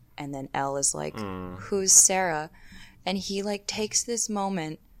 and then Elle is like, who's Sarah? And he like takes this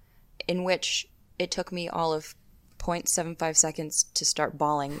moment in which it took me all of 0.75 seconds to start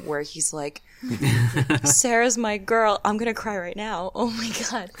bawling, where he's like, Sarah's my girl. I'm gonna cry right now. Oh my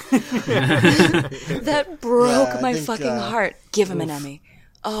god. That broke Yeah, I my think, fucking heart. Give him an Emmy.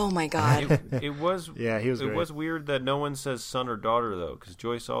 Oh my god. It was Yeah, he was It great. was weird that no one says son or daughter though, because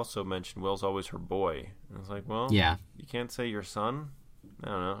Joyce also mentioned Will's always her boy. And I was like, well, Yeah. you can't say your son. I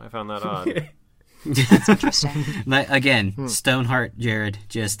don't know. I found that odd. Interesting. Like, again, Stoneheart Jared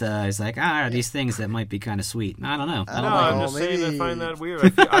just is like, these things that might be kind of sweet. I don't know. I No, don't like I'm them. just saying I maybe- find that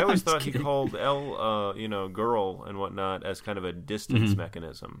weird. I always thought he called Elle, girl and whatnot as kind of a distance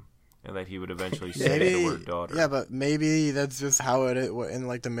mechanism, and that he would eventually say the word daughter. Yeah, but maybe that's just how it is in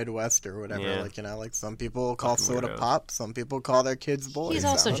like the Midwest or whatever. Yeah. Like like some people call Fucking soda weirdos. pop, some people call their kids boys. He's I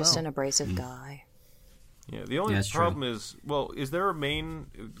also don't just know. an abrasive guy. Yeah, the only Yeah, that's true. problem is, is there a main?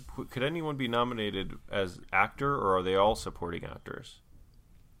 Could anyone be nominated as actor, or are they all supporting actors?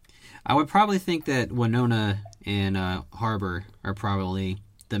 I would probably think that Winona and Harbor are probably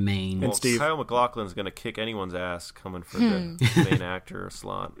the main. Well, Steve. Kyle MacLachlan's going to kick anyone's ass coming for the main actor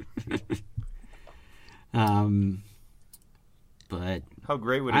slot. But How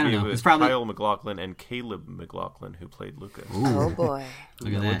great would I it don't be know. if It's it's probably- Kyle MacLachlan and Caleb MacLachlan who played Lucas? Oh boy.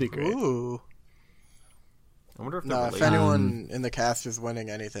 look at That would that. be great. Ooh. I wonder if they're No, if related. anyone in the cast is winning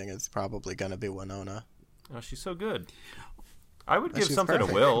anything, it's probably gonna be Winona. Oh, she's so good. I would give she's something perfect.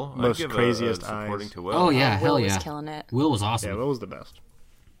 to Will. Most I'd give craziest supporting eyes. to Will. Oh yeah, Will hell was yeah. killing it. Will was Yeah, awesome. what was the best?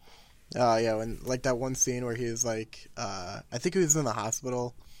 Oh yeah, when like that one scene where he was like, I think he was in the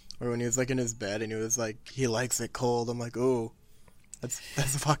hospital Or when he was like in his bed and he was like, he likes it cold. I'm like, ooh, that's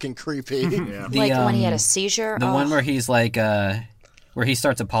fucking creepy. Yeah. The, Like when he had a seizure. The Oh, one where he's like, where he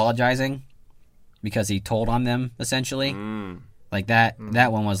starts apologizing because he told on them, essentially. Like that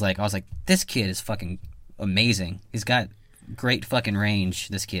one was like, I was like, this kid is fucking amazing. He's got great fucking range,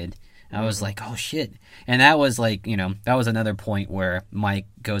 this kid. I was like, oh shit. And that was like, you know, that was another point where Mike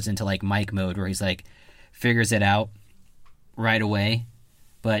goes into like Mike mode where he's like, figures it out right away.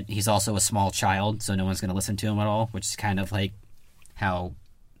 But he's also a small child, so no one's going to listen to him at all, which is kind of like how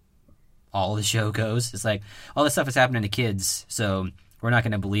all the show goes. It's like, all this stuff is happening to kids, so we're not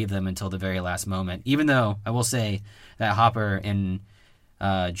going to believe them until the very last moment. Even though, I will say, that Hopper and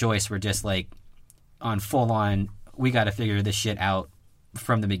Joyce were just like on full-on, we got to figure this shit out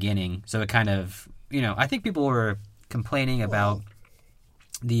from the beginning. So it kind of, you know, I think people were complaining about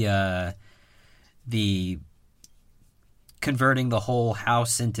the converting the whole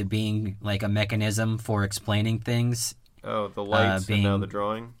house into being like a mechanism for explaining things. Oh, the lights and now the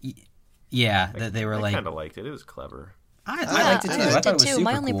drawing. Yeah, that they were I like. kind of liked it. It was clever. I yeah, liked it too. I liked thought it was too. super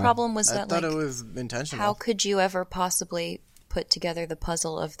My only cool. problem was I that thought like, it was intentional. how could you ever possibly put together the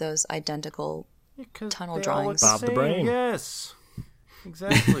puzzle of those identical? Tunnel They all look drawings. the Bob the same, Brain. Yes,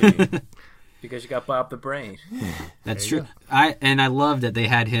 exactly. Because you got Bob the Brain. That's true. I love that they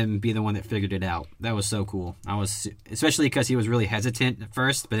had him be the one that figured it out. That was so cool. I was especially because he was really hesitant at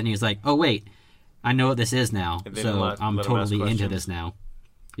first, but then he was like, "Oh wait, I know what this is now, And they so didn't I'm let him ask totally into questions. this now."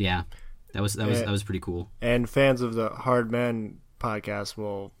 Yeah, that was pretty cool. And fans of the Hard Men podcast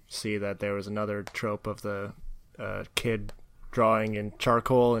will see that there was another trope of the kid drawing in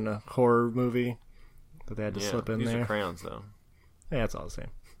charcoal in a horror movie that they had to Yeah, slip in these there. are crayons though. Yeah, it's all the same.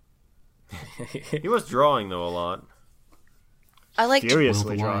 He was drawing though a lot. I liked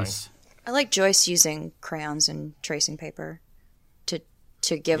Furiously drawing. Otherwise- I like Joyce using crayons and tracing paper to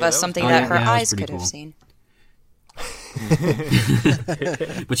give Yeah, us that was something cool. that Yeah, her that was eyes pretty could have cool. seen.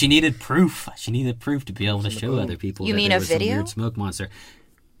 But she needed proof. She needed proof to be able to show other people. You that mean there a was some video? weird smoke monster.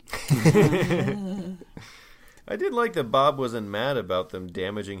 I did like that Bob wasn't mad about them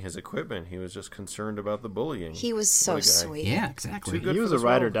damaging his equipment. He was just concerned about the bullying. He was so What a guy. sweet. Yeah, exactly. Too good He for was a this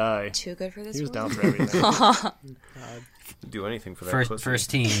ride or world. die. Too good for this. He was world. down for everything. Do anything for that First, pussy. first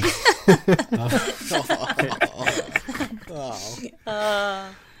team.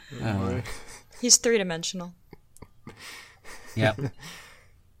 Oh. He's 3-dimensional. Yep.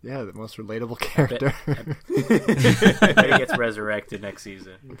 Yeah, the most relatable character. I bet he gets resurrected next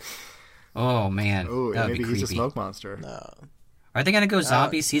season. Oh man, Oh, that would maybe be he's a creepy. smoke monster. No. Are they gonna go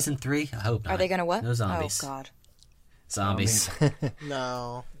zombie season 3? I hope not. Are they gonna what? No zombies. Oh God. Zombies.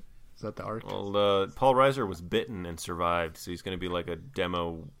 No. Is that the arc? Well, Paul Reiser was bitten and survived, so he's going to be like a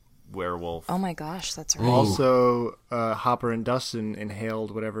demo werewolf. Oh my gosh, that's right. Ooh. Also, Hopper and Dustin inhaled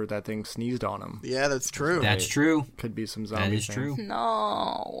whatever that thing sneezed on him. Yeah, that's true. That's true. Could be some zombie That is thing. true.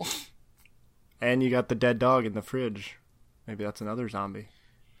 No. And you got the dead dog in the fridge. Maybe that's another zombie.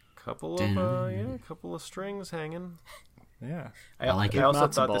 Couple of strings hanging. Yeah. I like it. I also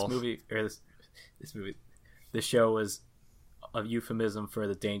Matzo thought balls. this show was a euphemism for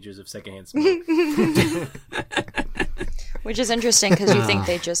the dangers of secondhand smoke. Which is interesting because you think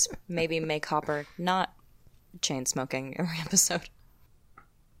they just maybe make Hopper not chain smoking every episode.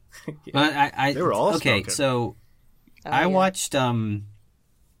 But I They were all okay. smoking. So Oh, I yeah. watched. Did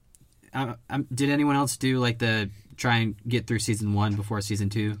anyone else do like the try and get through season 1 before season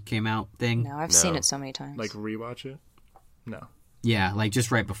 2 came out thing? No, I've seen No. it so many times. Like rewatch it? No. Yeah, like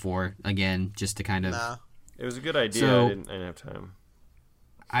just right before again, just to kind of. Nah. It was a good idea. So- I didn't have time.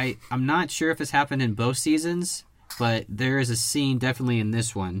 I'm not sure if this happened in both seasons, but there is a scene definitely in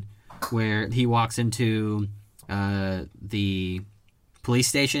this one where he walks into the police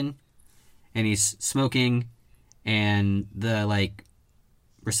station and he's smoking, and the like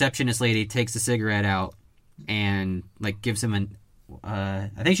receptionist lady takes the cigarette out and like gives him an. I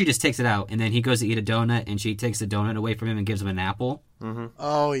think she just takes it out, and then he goes to eat a donut, and she takes the donut away from him and gives him an apple.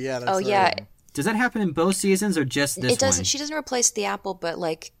 Oh, yeah. That's oh right. yeah, Does that happen in both seasons or just this it doesn't. one? She doesn't replace the apple, but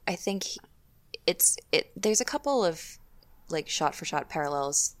like I think there's a couple of like shot for shot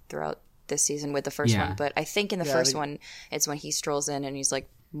parallels throughout this season with the first Yeah. one. But I think in the Yeah, first the- one, it's when he strolls in and he's like,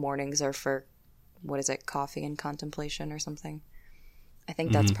 mornings are for what is it, coffee and contemplation or something. I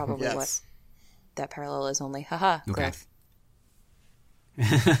think that's probably what Yes. that parallel is. Only haha growth.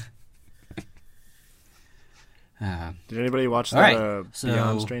 Did anybody watch All that right, so-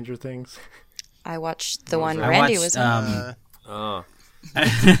 Beyond Stranger Things? I watched the one I Randy watched, was in.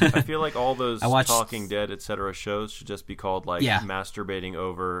 I feel like all those I watched- Talking Dead, etc. shows should just be called like Yeah. masturbating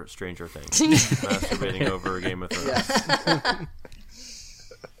over Stranger Things, masturbating over Game of Thrones.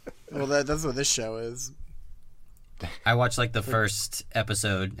 Well, that's what this show is. I watched like the first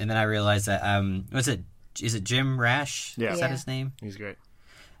episode, and then I realized that is it Jim Rash? Yeah. Is that his name? He's great.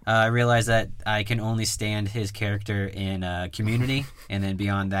 I realized that I can only stand his character in Community, and then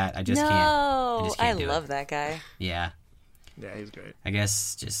beyond that, I just can't. No, just I can't do love it. that guy. Yeah, Yeah, he's great. I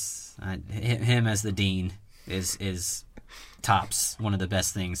guess just him as the dean is tops one of the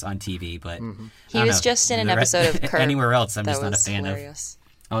best things on TV. But He I don't was know. just in an The episode of Curb. Anywhere else, I'm That just not a was fan hilarious.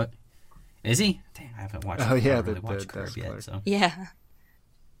 of. Oh, is he? Dang, I haven't watched. Oh, yeah, I haven't really the watched Curb desk yet. clerk. So. Yeah.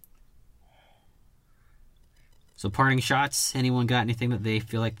 So parting shots. Anyone got anything that they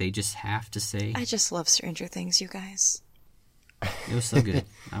feel like they just have to say? I just love Stranger Things, you guys. It was so good.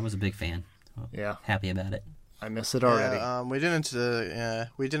 I was a big fan. Yeah, Happy about it. I miss it already. Yeah,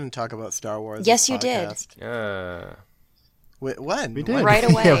 we didn't talk about Star Wars. Yes, this you did. podcast. Yeah. Wait, when? We did. Right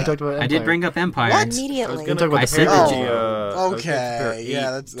away. Yeah, we talked about I did Empire. bring up Empire. What? I was Immediately. gonna talk about I the said parody. that you- I was gonna Okay, compare yeah,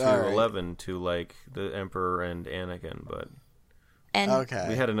 8 that's to all right. 11 to like the Emperor and Anakin, but And Okay.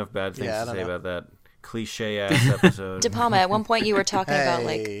 we had enough bad things Yeah, I to don't say know. about that cliche ass episode. De Palma, at one point you were talking about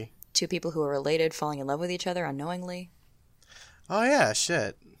like Hey. two people who are related falling in love with each other unknowingly. Oh yeah,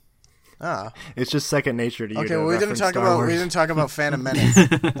 shit. Ah. It's just second nature to you. Okay, to well, we didn't reference talk Star about Wars. Phantom Menace.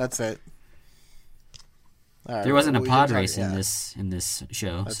 That's it. All right, There wasn't well, a we pod did talk- race yeah. in this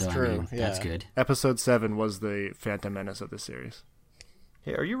show, That's so I true, mean, that's yeah. good. Episode 7 was the Phantom Menace of the series.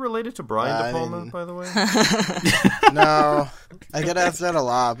 Hey, are you related to Brian I De Palma, mean- by the way? No, I get asked that a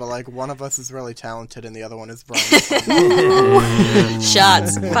lot, but like one of us is really talented and the other one is Brian.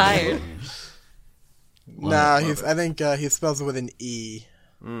 Shots fired. No, I think he spells it with an E,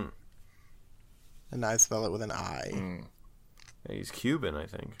 Mm. and I spell it with an I. Yeah, he's Cuban, I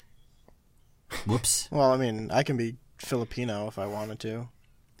think. Whoops. Well, I mean, I can be Filipino if I wanted to.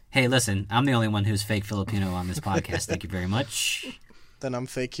 Hey, listen, I'm the only one who's fake Filipino on this podcast. Thank you very much. Then I'm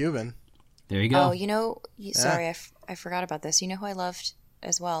fake Cuban. There you go. Oh, you know, sorry, I forgot about this. You know who I loved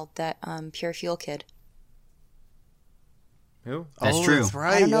as well? That Pure Fuel kid. Who? That's Oh, true. That's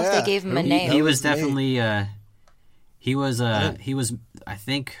right. I don't know if yeah. they gave him a He, name. he was That was me. definitely he was I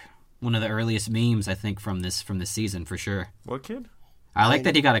think one of the earliest memes I think from this season for sure. What kid? I like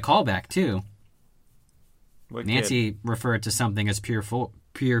that he got a callback too. What Nancy referred to something as pure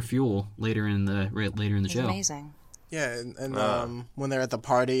fuel later in the It's show. amazing. Yeah, and when they're at the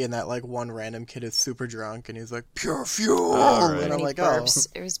party and that like one random kid is super drunk and he's like pure fuel, right. and And I'm he like, burps.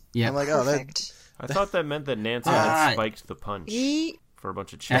 It was Yeah. I'm like, oh, that perfect. kid? I thought that meant that Nancy Ah. had spiked the punch for a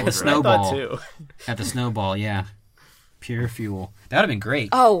bunch of At children. the snowball. Thought too. At the snowball, yeah. Pure fuel. That would have been great.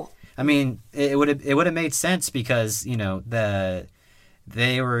 Oh, I mean, it would have made sense because, you know,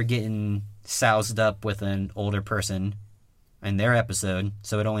 they were getting soused up with an older person in their episode,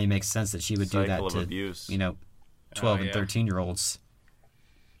 so it only makes sense that she would do that Cycle of to abuse. you know, 12 Oh, and yeah. 13-year-olds.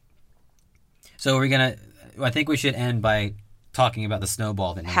 So I think we should end by talking about the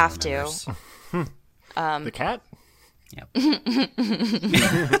snowball that no one Have to. remembers. The cat?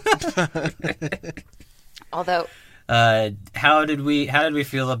 although How did we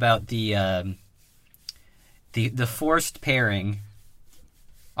feel about the forced pairing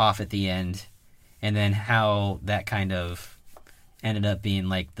off at the end, and then how that kind of ended up being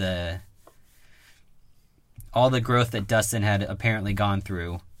like all the growth that Dustin had apparently gone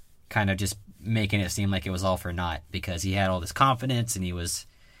through, kind of just making it seem like it was all for naught because he had all this confidence and he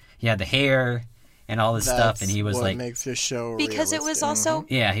had the hair and all this stuff, and he was what like, makes your show because it was realistic. also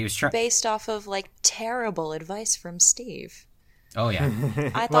yeah, he was trying. based off of like terrible advice from Steve. Oh yeah,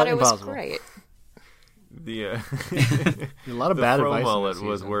 I thought it was impossible. great. The A lot of the bad fro advice. in mullet this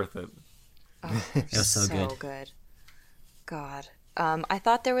was season. worth it. it was so good. good. God. I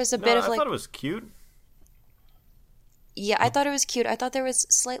thought there was a No, bit of I like thought it was cute. yeah, I thought it was cute. I thought there was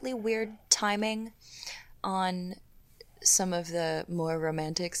slightly weird timing on some of the more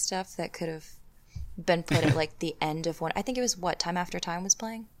romantic stuff that could have been put at like the end of one. I think it was what Time After Time was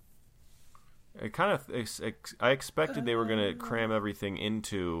playing. It kind of. I expected they were gonna cram everything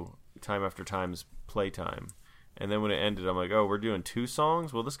into Time After Time's playtime, and then when it ended, I'm like, oh, we're doing 2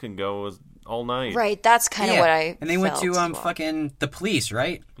 songs. Well, this can go all night. Right, that's kind of what I and they went to felt. fucking the police,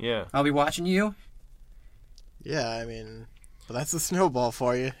 right? Yeah. I'll be watching you. Yeah, I mean, well, that's a snowball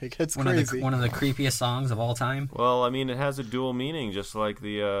for you. It gets One crazy. of the creepiest songs of all time. Well, I mean, it has a dual meaning, just like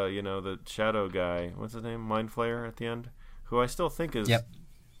the the shadow guy. What's his name? Mind Flayer at the end, who I still think is. Yep.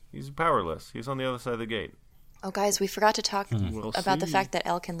 He's powerless. He's on the other side of the gate. Oh, guys, we forgot to talk We'll about the see. fact that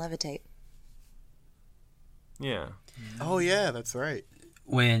Elle can levitate. Yeah. Oh yeah, that's right.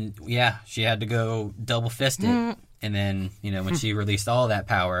 When she had to go double fist it, and then when she released all that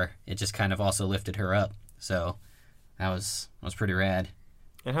power, it just kind of also lifted her up. So that was pretty rad.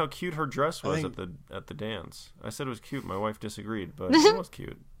 And how cute her dress was think- at the dance. I said it was cute. My wife disagreed, but it was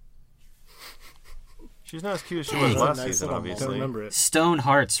cute. She's not as cute as she was Dang. last Nice season, little I don't obviously. remember it. Stone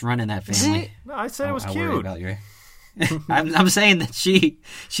hearts run in that family. No, I said it was I worry cute. about your. I'm saying that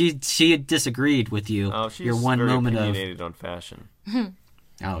she disagreed with you. Oh, she's your one very moment of. opinionated on fashion.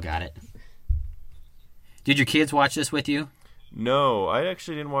 Oh, got it. Did your kids watch this with you? No, I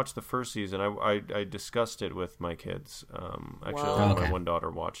actually didn't watch the first season. I discussed it with my kids. Actually, Whoa. only Okay. my one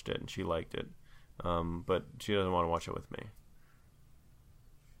daughter watched it, and she liked it. But she doesn't want to watch it with me.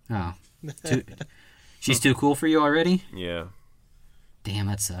 Oh, she's too cool for you already. Yeah. Damn,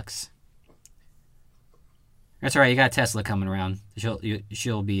 that sucks. That's all right. You got Tesla coming around.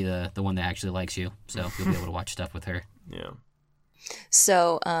 She'll be the one that actually likes you, so you'll be able to watch stuff with her. Yeah.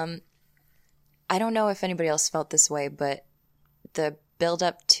 So, I don't know if anybody else felt this way, but the build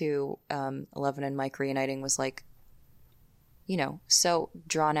up to 11 and Mike reuniting was like, so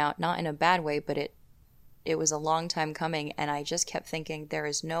drawn out, not in a bad way, but it was a long time coming, and I just kept thinking there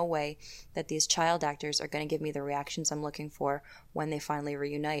is no way that these child actors are going to give me the reactions I'm looking for when they finally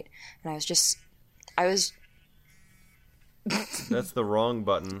reunite. And I was That's the wrong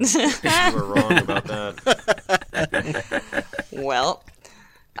button. You were wrong about that. Well,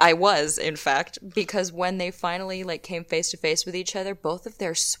 I was, in fact, because when they finally came face to face with each other, both of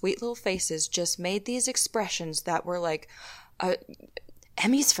their sweet little faces just made these expressions that were like,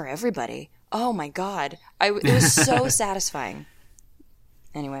 Emmys for everybody. Oh my God. It was so satisfying.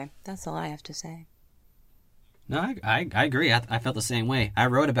 Anyway, that's all I have to say. No, I agree. I felt the same way. I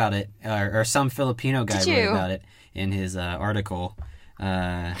wrote about it, or some Filipino guy Did wrote you? about it in his article.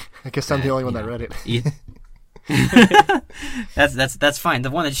 I guess I'm the only one that read it. That's fine.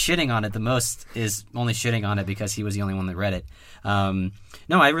 The one that's shitting on it the most is only shitting on it because he was the only one that read it. No,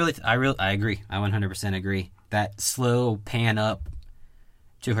 I agree. I 100% agree. That slow pan up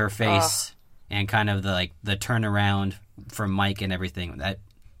to her face and kind of the turnaround from Mike and everything, that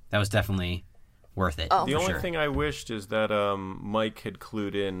was definitely worth it. Oh, The for only sure. thing I wished is that Mike had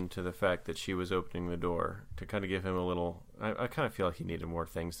clued in to the fact that she was opening the door to kind of give him a little. I kind of feel like he needed more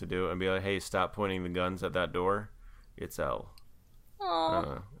things to do and be like, "Hey, stop pointing the guns at that door. It's L."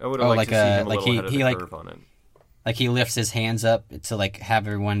 I would have liked to see him a little ahead of the curve on it. Like he lifts his hands up to have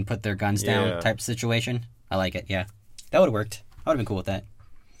everyone put their guns down Yeah. type situation. I like it. Yeah, that would have worked. I would have been cool with that.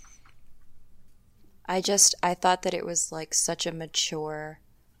 I thought that it was such a mature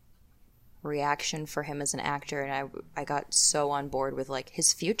reaction for him as an actor, and I got so on board with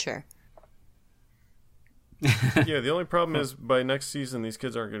his future. Yeah, the only problem is by next season these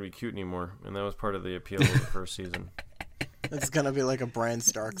kids aren't going to be cute anymore, and that was part of the appeal of the first season. It's gonna be like a Bran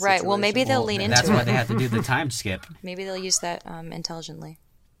Stark Right, well, maybe situation. they'll lean into That's why it. they have to do the time skip. Maybe they'll use that intelligently.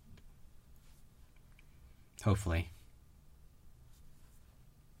 Hopefully.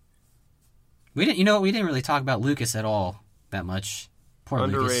 We didn't really talk about Lucas at all that much. Poor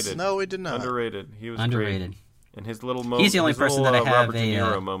Lucas. Underrated. No, we did not. Underrated. He was Underrated. great. And his little moment. He's the only person that I have Robert De a,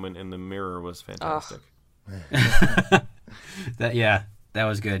 Niro moment in the mirror was fantastic. That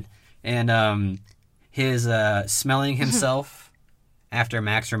was good. And his smelling himself after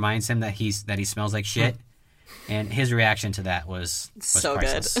Max reminds him that he smells like shit, and his reaction to that was So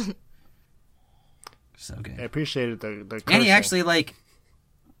priceless. good. So good. I appreciated the And cursing. he actually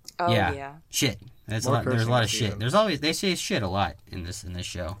Oh yeah, yeah. shit. There's a More lot cursing of this shit. season. There's always they say shit a lot in this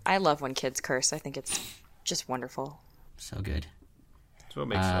show. I love when kids curse. I think it's just wonderful. So good. That's what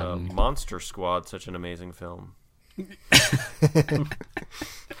makes Monster Squad such an amazing film.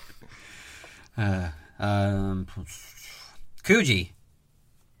 Kuji,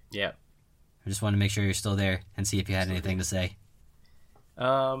 Yeah. I just wanted to make sure you're still there and see if you had anything to say.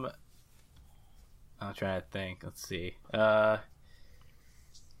 I'm trying to think. Let's see. I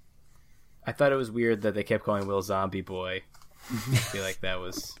thought it was weird that they kept calling Will Zombie Boy. I feel like that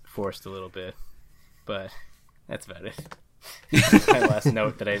was forced a little bit, but that's about it. My last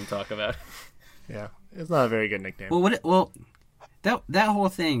note that I didn't talk about. Yeah, it's not a very good nickname. Well, that whole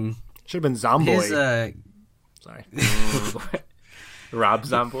thing. Should have been Zomboy. His Sorry. Rob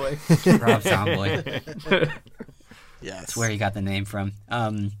Zomboy. Rob Zomboy. Yes. That's where he got the name from.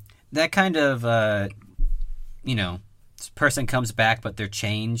 That kind of, this person comes back but they're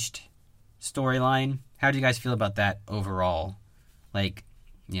changed storyline. How do you guys feel about that overall? It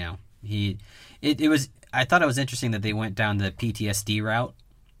was. I thought it was interesting that they went down the PTSD route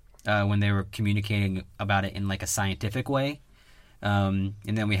when they were communicating about it in a scientific way, and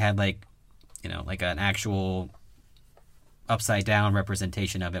then we had an actual upside down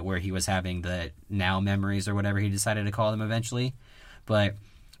representation of it where he was having the now memories or whatever he decided to call them eventually. But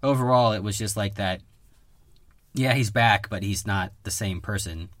overall it was just like that Yeah, he's back, but he's not the same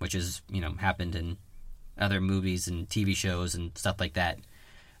person, which is, happened in other movies and TV shows and stuff like that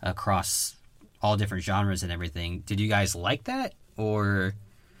across all different genres and everything. Did you guys like that? Or,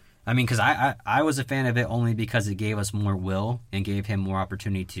 because I was a fan of it only because it gave us more Will and gave him more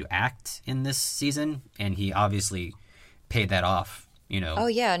opportunity to act in this season, and he obviously paid that off, Oh,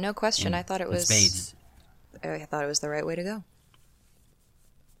 yeah, no question. I thought it was... spades. I thought it was the right way to go.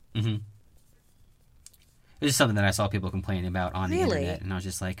 Mm-hmm. It's just something that I saw people complaining about on the internet, and I was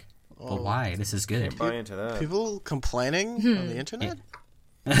just like, but why? This is good. Can't buy into that. People complaining on the internet?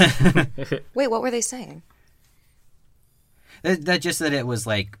 Wait, what were they saying? That it was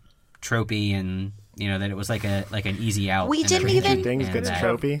like tropey, and that it was like an easy out. We and didn't everything, even- Things and gets that-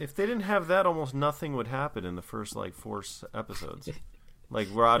 tropey. If they didn't have that, almost nothing would happen in the first 4 episodes. Like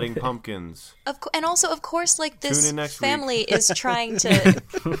rotting pumpkins. And also, of course, Tune this in next family is trying to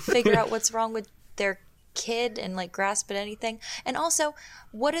figure out what's wrong with their kid and grasp at anything. And also,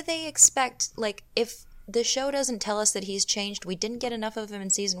 what do they expect? If the show doesn't tell us that he's changed, we didn't get enough of him in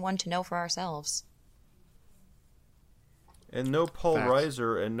season 1 to know for ourselves. And no Paul Facts.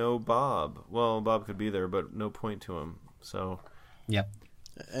 Reiser and no Bob. Well, Bob could be there, but no point to him. So, Yep,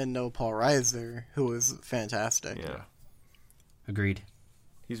 And no Paul Reiser, who was fantastic. yeah. agreed.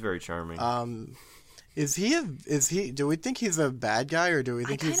 He's very charming. Is he? Do we think he's a bad guy, or do we I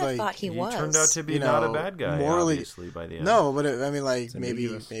think kind he's of thought he was. turned out to be you not a know, bad guy, morally- obviously, by the end. No, but maybe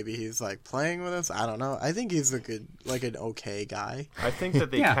ambiguous. he's playing with us. I don't know. I think he's a good, an okay guy. I think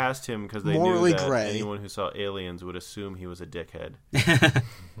that they Yeah. cast him because they Morally knew that gray. anyone who saw Aliens would assume he was a dickhead.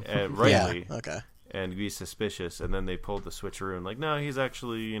 And rightly. Yeah. Okay. And be suspicious, and then they pulled the switcheroo and no, he's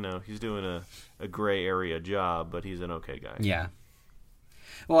actually, he's doing a gray area job, but he's an okay guy. Yeah.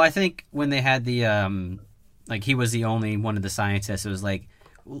 Well, I think when they had the he was the only one of the scientists, it was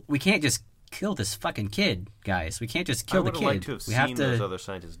we can't just kill this fucking kid, guys. We can't just kill I the would kid. have liked to have we seen have to. those other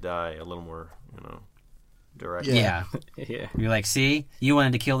scientists die a little more, directly. Yeah. Yeah. You're like, see, you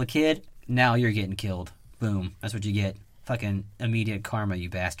wanted to kill the kid, now you're getting killed. Boom. That's what you get. Fucking immediate karma, you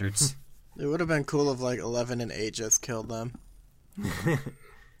bastards. It would have been cool if 11 and 8 just killed them.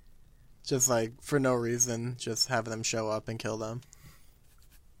 Just for no reason, just have them show up and kill them.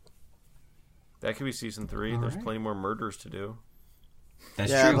 That could be season 3. There's plenty more murders to do.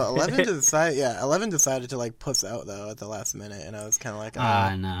 That's yeah, true. but 11 decided to puss out though at the last minute, and I was kind of like,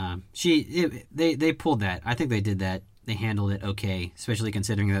 Nah. They pulled that. I think they did that. They handled it okay, especially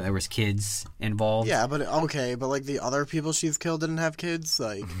considering that there was kids involved. yeah, but okay, but the other people she's killed didn't have kids,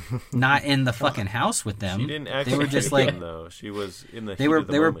 Not in the fucking house with them. She didn't actually They were just kill them, though. She was in the They heat were of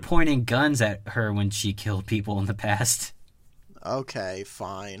the they were moment. pointing guns at her when she killed people in the past. okay,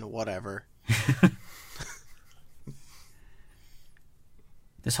 fine, whatever.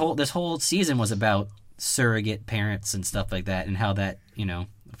 This whole season was about surrogate parents and stuff like that, and how that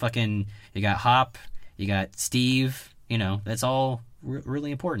fucking you got Hop, you got Steve, that's all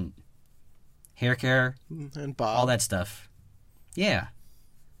really important. Hair care, And Bob, all that stuff. Yeah.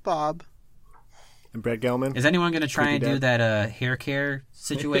 Bob. And Brett Gelman. Is anyone going to try and Creepy do that hair care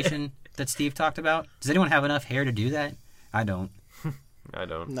situation that Steve talked about? Does anyone have enough hair to do that? I don't. I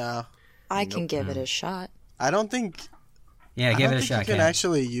don't. No, I can give it a shot. I don't think. Yeah, I give don't it a think shot. you can Ken.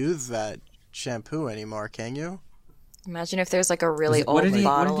 actually use that shampoo anymore, can you? Imagine if there's a really what old did he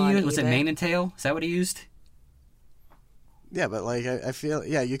bottle on use? Was it eBay. Mane and Tail? Is that what he used? Yeah, but I feel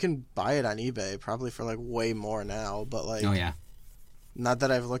you can buy it on eBay probably for way more now, but Oh yeah, not that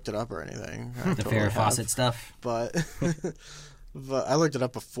I've looked it up or anything. I the totally Farrah have, Fawcett stuff. but but I looked it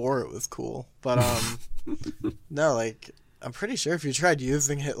up before it was cool. But no, I'm pretty sure if you tried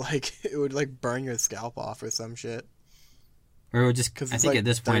using it, it would burn your scalp off or some shit. Or it would just. 'Cause I it's, think at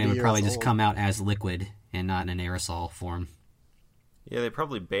this point it 30 would probably years just old. come out as liquid and not in an aerosol form. Yeah, they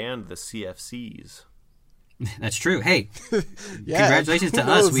probably banned the CFCs. That's true. Hey, Yeah, congratulations to who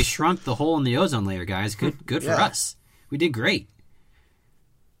us. knows? We shrunk the hole in the ozone layer, guys. Good for Yeah. us. We did great.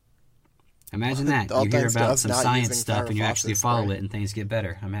 Imagine that. All You hear thanks to about us some not science using stuff and you Farrah actually Fawcett follow spray. it and things get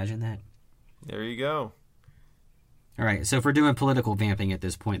better. Imagine that. There you go. All right, so if we're doing political vamping at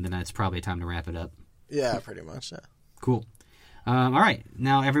this point, then it's probably time to wrap it up. Yeah, pretty much. Yeah. Cool. All right,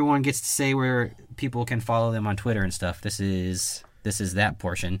 now everyone gets to say where people can follow them on Twitter and stuff. This is that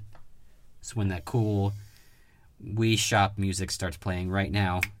portion. It's when that cool Wii Shop music starts playing right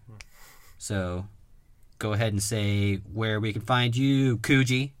now. So go ahead and say where we can find you,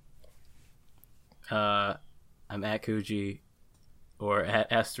 Kuji. I'm at Kuji or at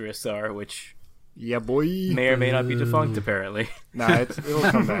Asterisar, which Yeah, boy. may or may not be defunct, apparently. Nah, it'll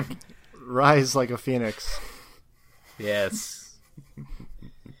come back. Rise like a phoenix. Yes.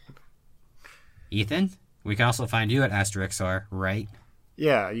 Ethan? We can also find you at AsterXR, right?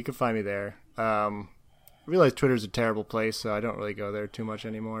 Yeah, you can find me there. I realize Twitter's a terrible place, so I don't really go there too much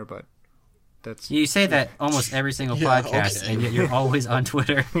anymore, but that's... You say that almost every single podcast, and yet you're always on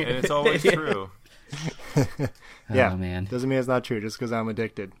Twitter. And it's always true. Yeah, Oh, man. doesn't mean it's not true, just because I'm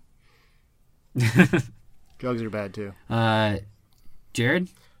addicted. Drugs are bad, too. Jared?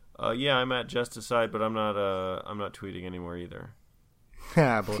 Yeah, I'm at Justicide, but I'm not tweeting anymore either.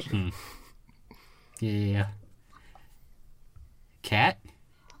 Ah, bullshit. Yeah. Kat?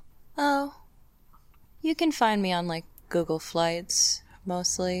 Oh, you can find me on like Google Flights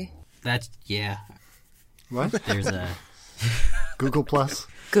mostly. That's, yeah. What? There's a... Google Plus?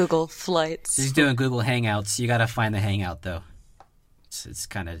 Google Flights. He's doing Google Hangouts. You gotta find the Hangout, though. It's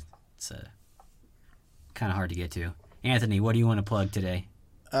kind of hard to get to. Anthony, what do you want to plug today?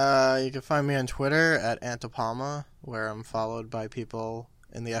 You can find me on Twitter at Antipalma, where I'm followed by people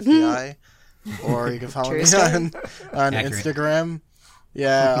in the FBI. Or you can follow me on Accurate. Instagram.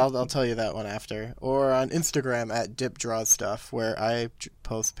 Yeah, I'll tell you that one after. Or on Instagram at DipDrawStuff, where I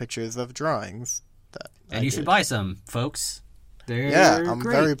post pictures of drawings. And you should buy some, folks. They're Yeah, I'm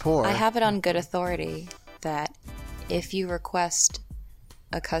great. very poor. I have it on good authority that if you request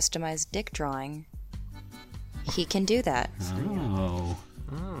a customized dick drawing, he can do that. Oh.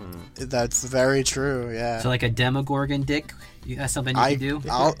 That's very true, yeah. So like a Demogorgon dick? That's something you can do?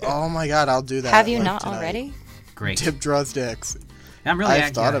 Oh my god, I'll do that. Have you like, not tonight. already? Great. Dip draws dicks. I'm really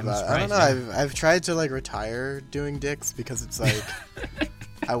I've thought about it. I don't know. surprised. I've tried to like retire doing dicks because it's like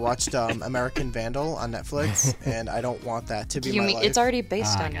I watched American Vandal on Netflix, and I don't want that to be You my mean life. it's already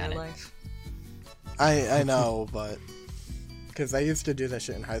based Ah, I on got your it. life? I know, but because I used to do that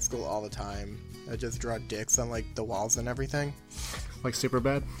shit in high school all the time. I just draw dicks on like the walls and everything, Like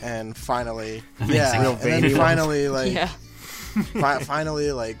Superbad? and finally, Amazing. yeah, Real and veiny then ones. finally, like. Yeah.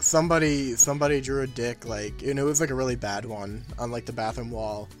 Finally, like somebody drew a dick, like, and it was like a really bad one on like the bathroom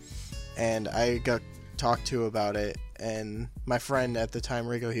wall, and I got talked to about it, and my friend at the time,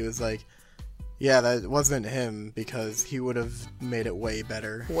 Rico, he was like, yeah, that wasn't him because he would have made it way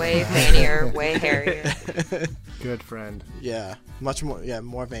better. Way veinier, way hairier. Good friend. Yeah, much more, yeah,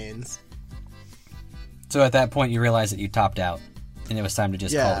 more veins. So at that point you realized that you topped out, and it was time to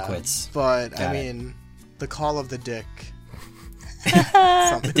just call Yeah, it quits. but Got I it. mean, the call of the dick.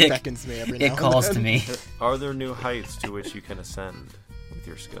 Something Dick. beckons me every now It and calls then. to me. Are there new heights to which you can ascend with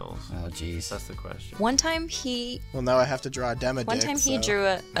your skills? Oh, jeez. That's the question. One time he Well, now I have to draw a demo One dick. time he so- drew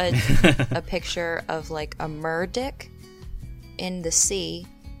a picture of like a mer dick in the sea,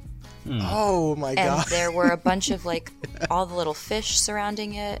 Oh my and god. there were a bunch of like all the little fish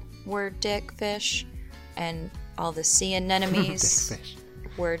surrounding it were dick fish, and all the sea anemones Fish.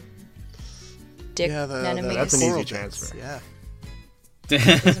 were dick Yeah, anemones. That's an easy coral transfer. dicks, Yeah.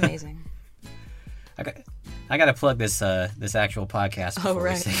 It was amazing. I gotta plug this this actual podcast before we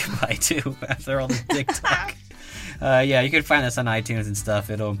right. say goodbye too. After all this dick talk, yeah, you can find us on iTunes and stuff.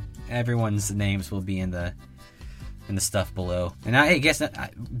 Everyone's names will be in the stuff below. And I guess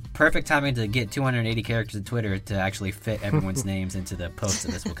perfect timing to get 280 characters in Twitter to actually fit everyone's names into the post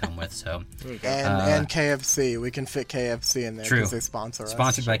that this will come with. So And KFC. We can fit KFC in there True. because they sponsor us.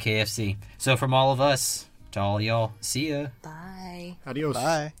 sponsored by KFC. So from all of us to all y'all, see ya. Bye. Adios.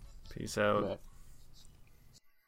 Bye. Peace out.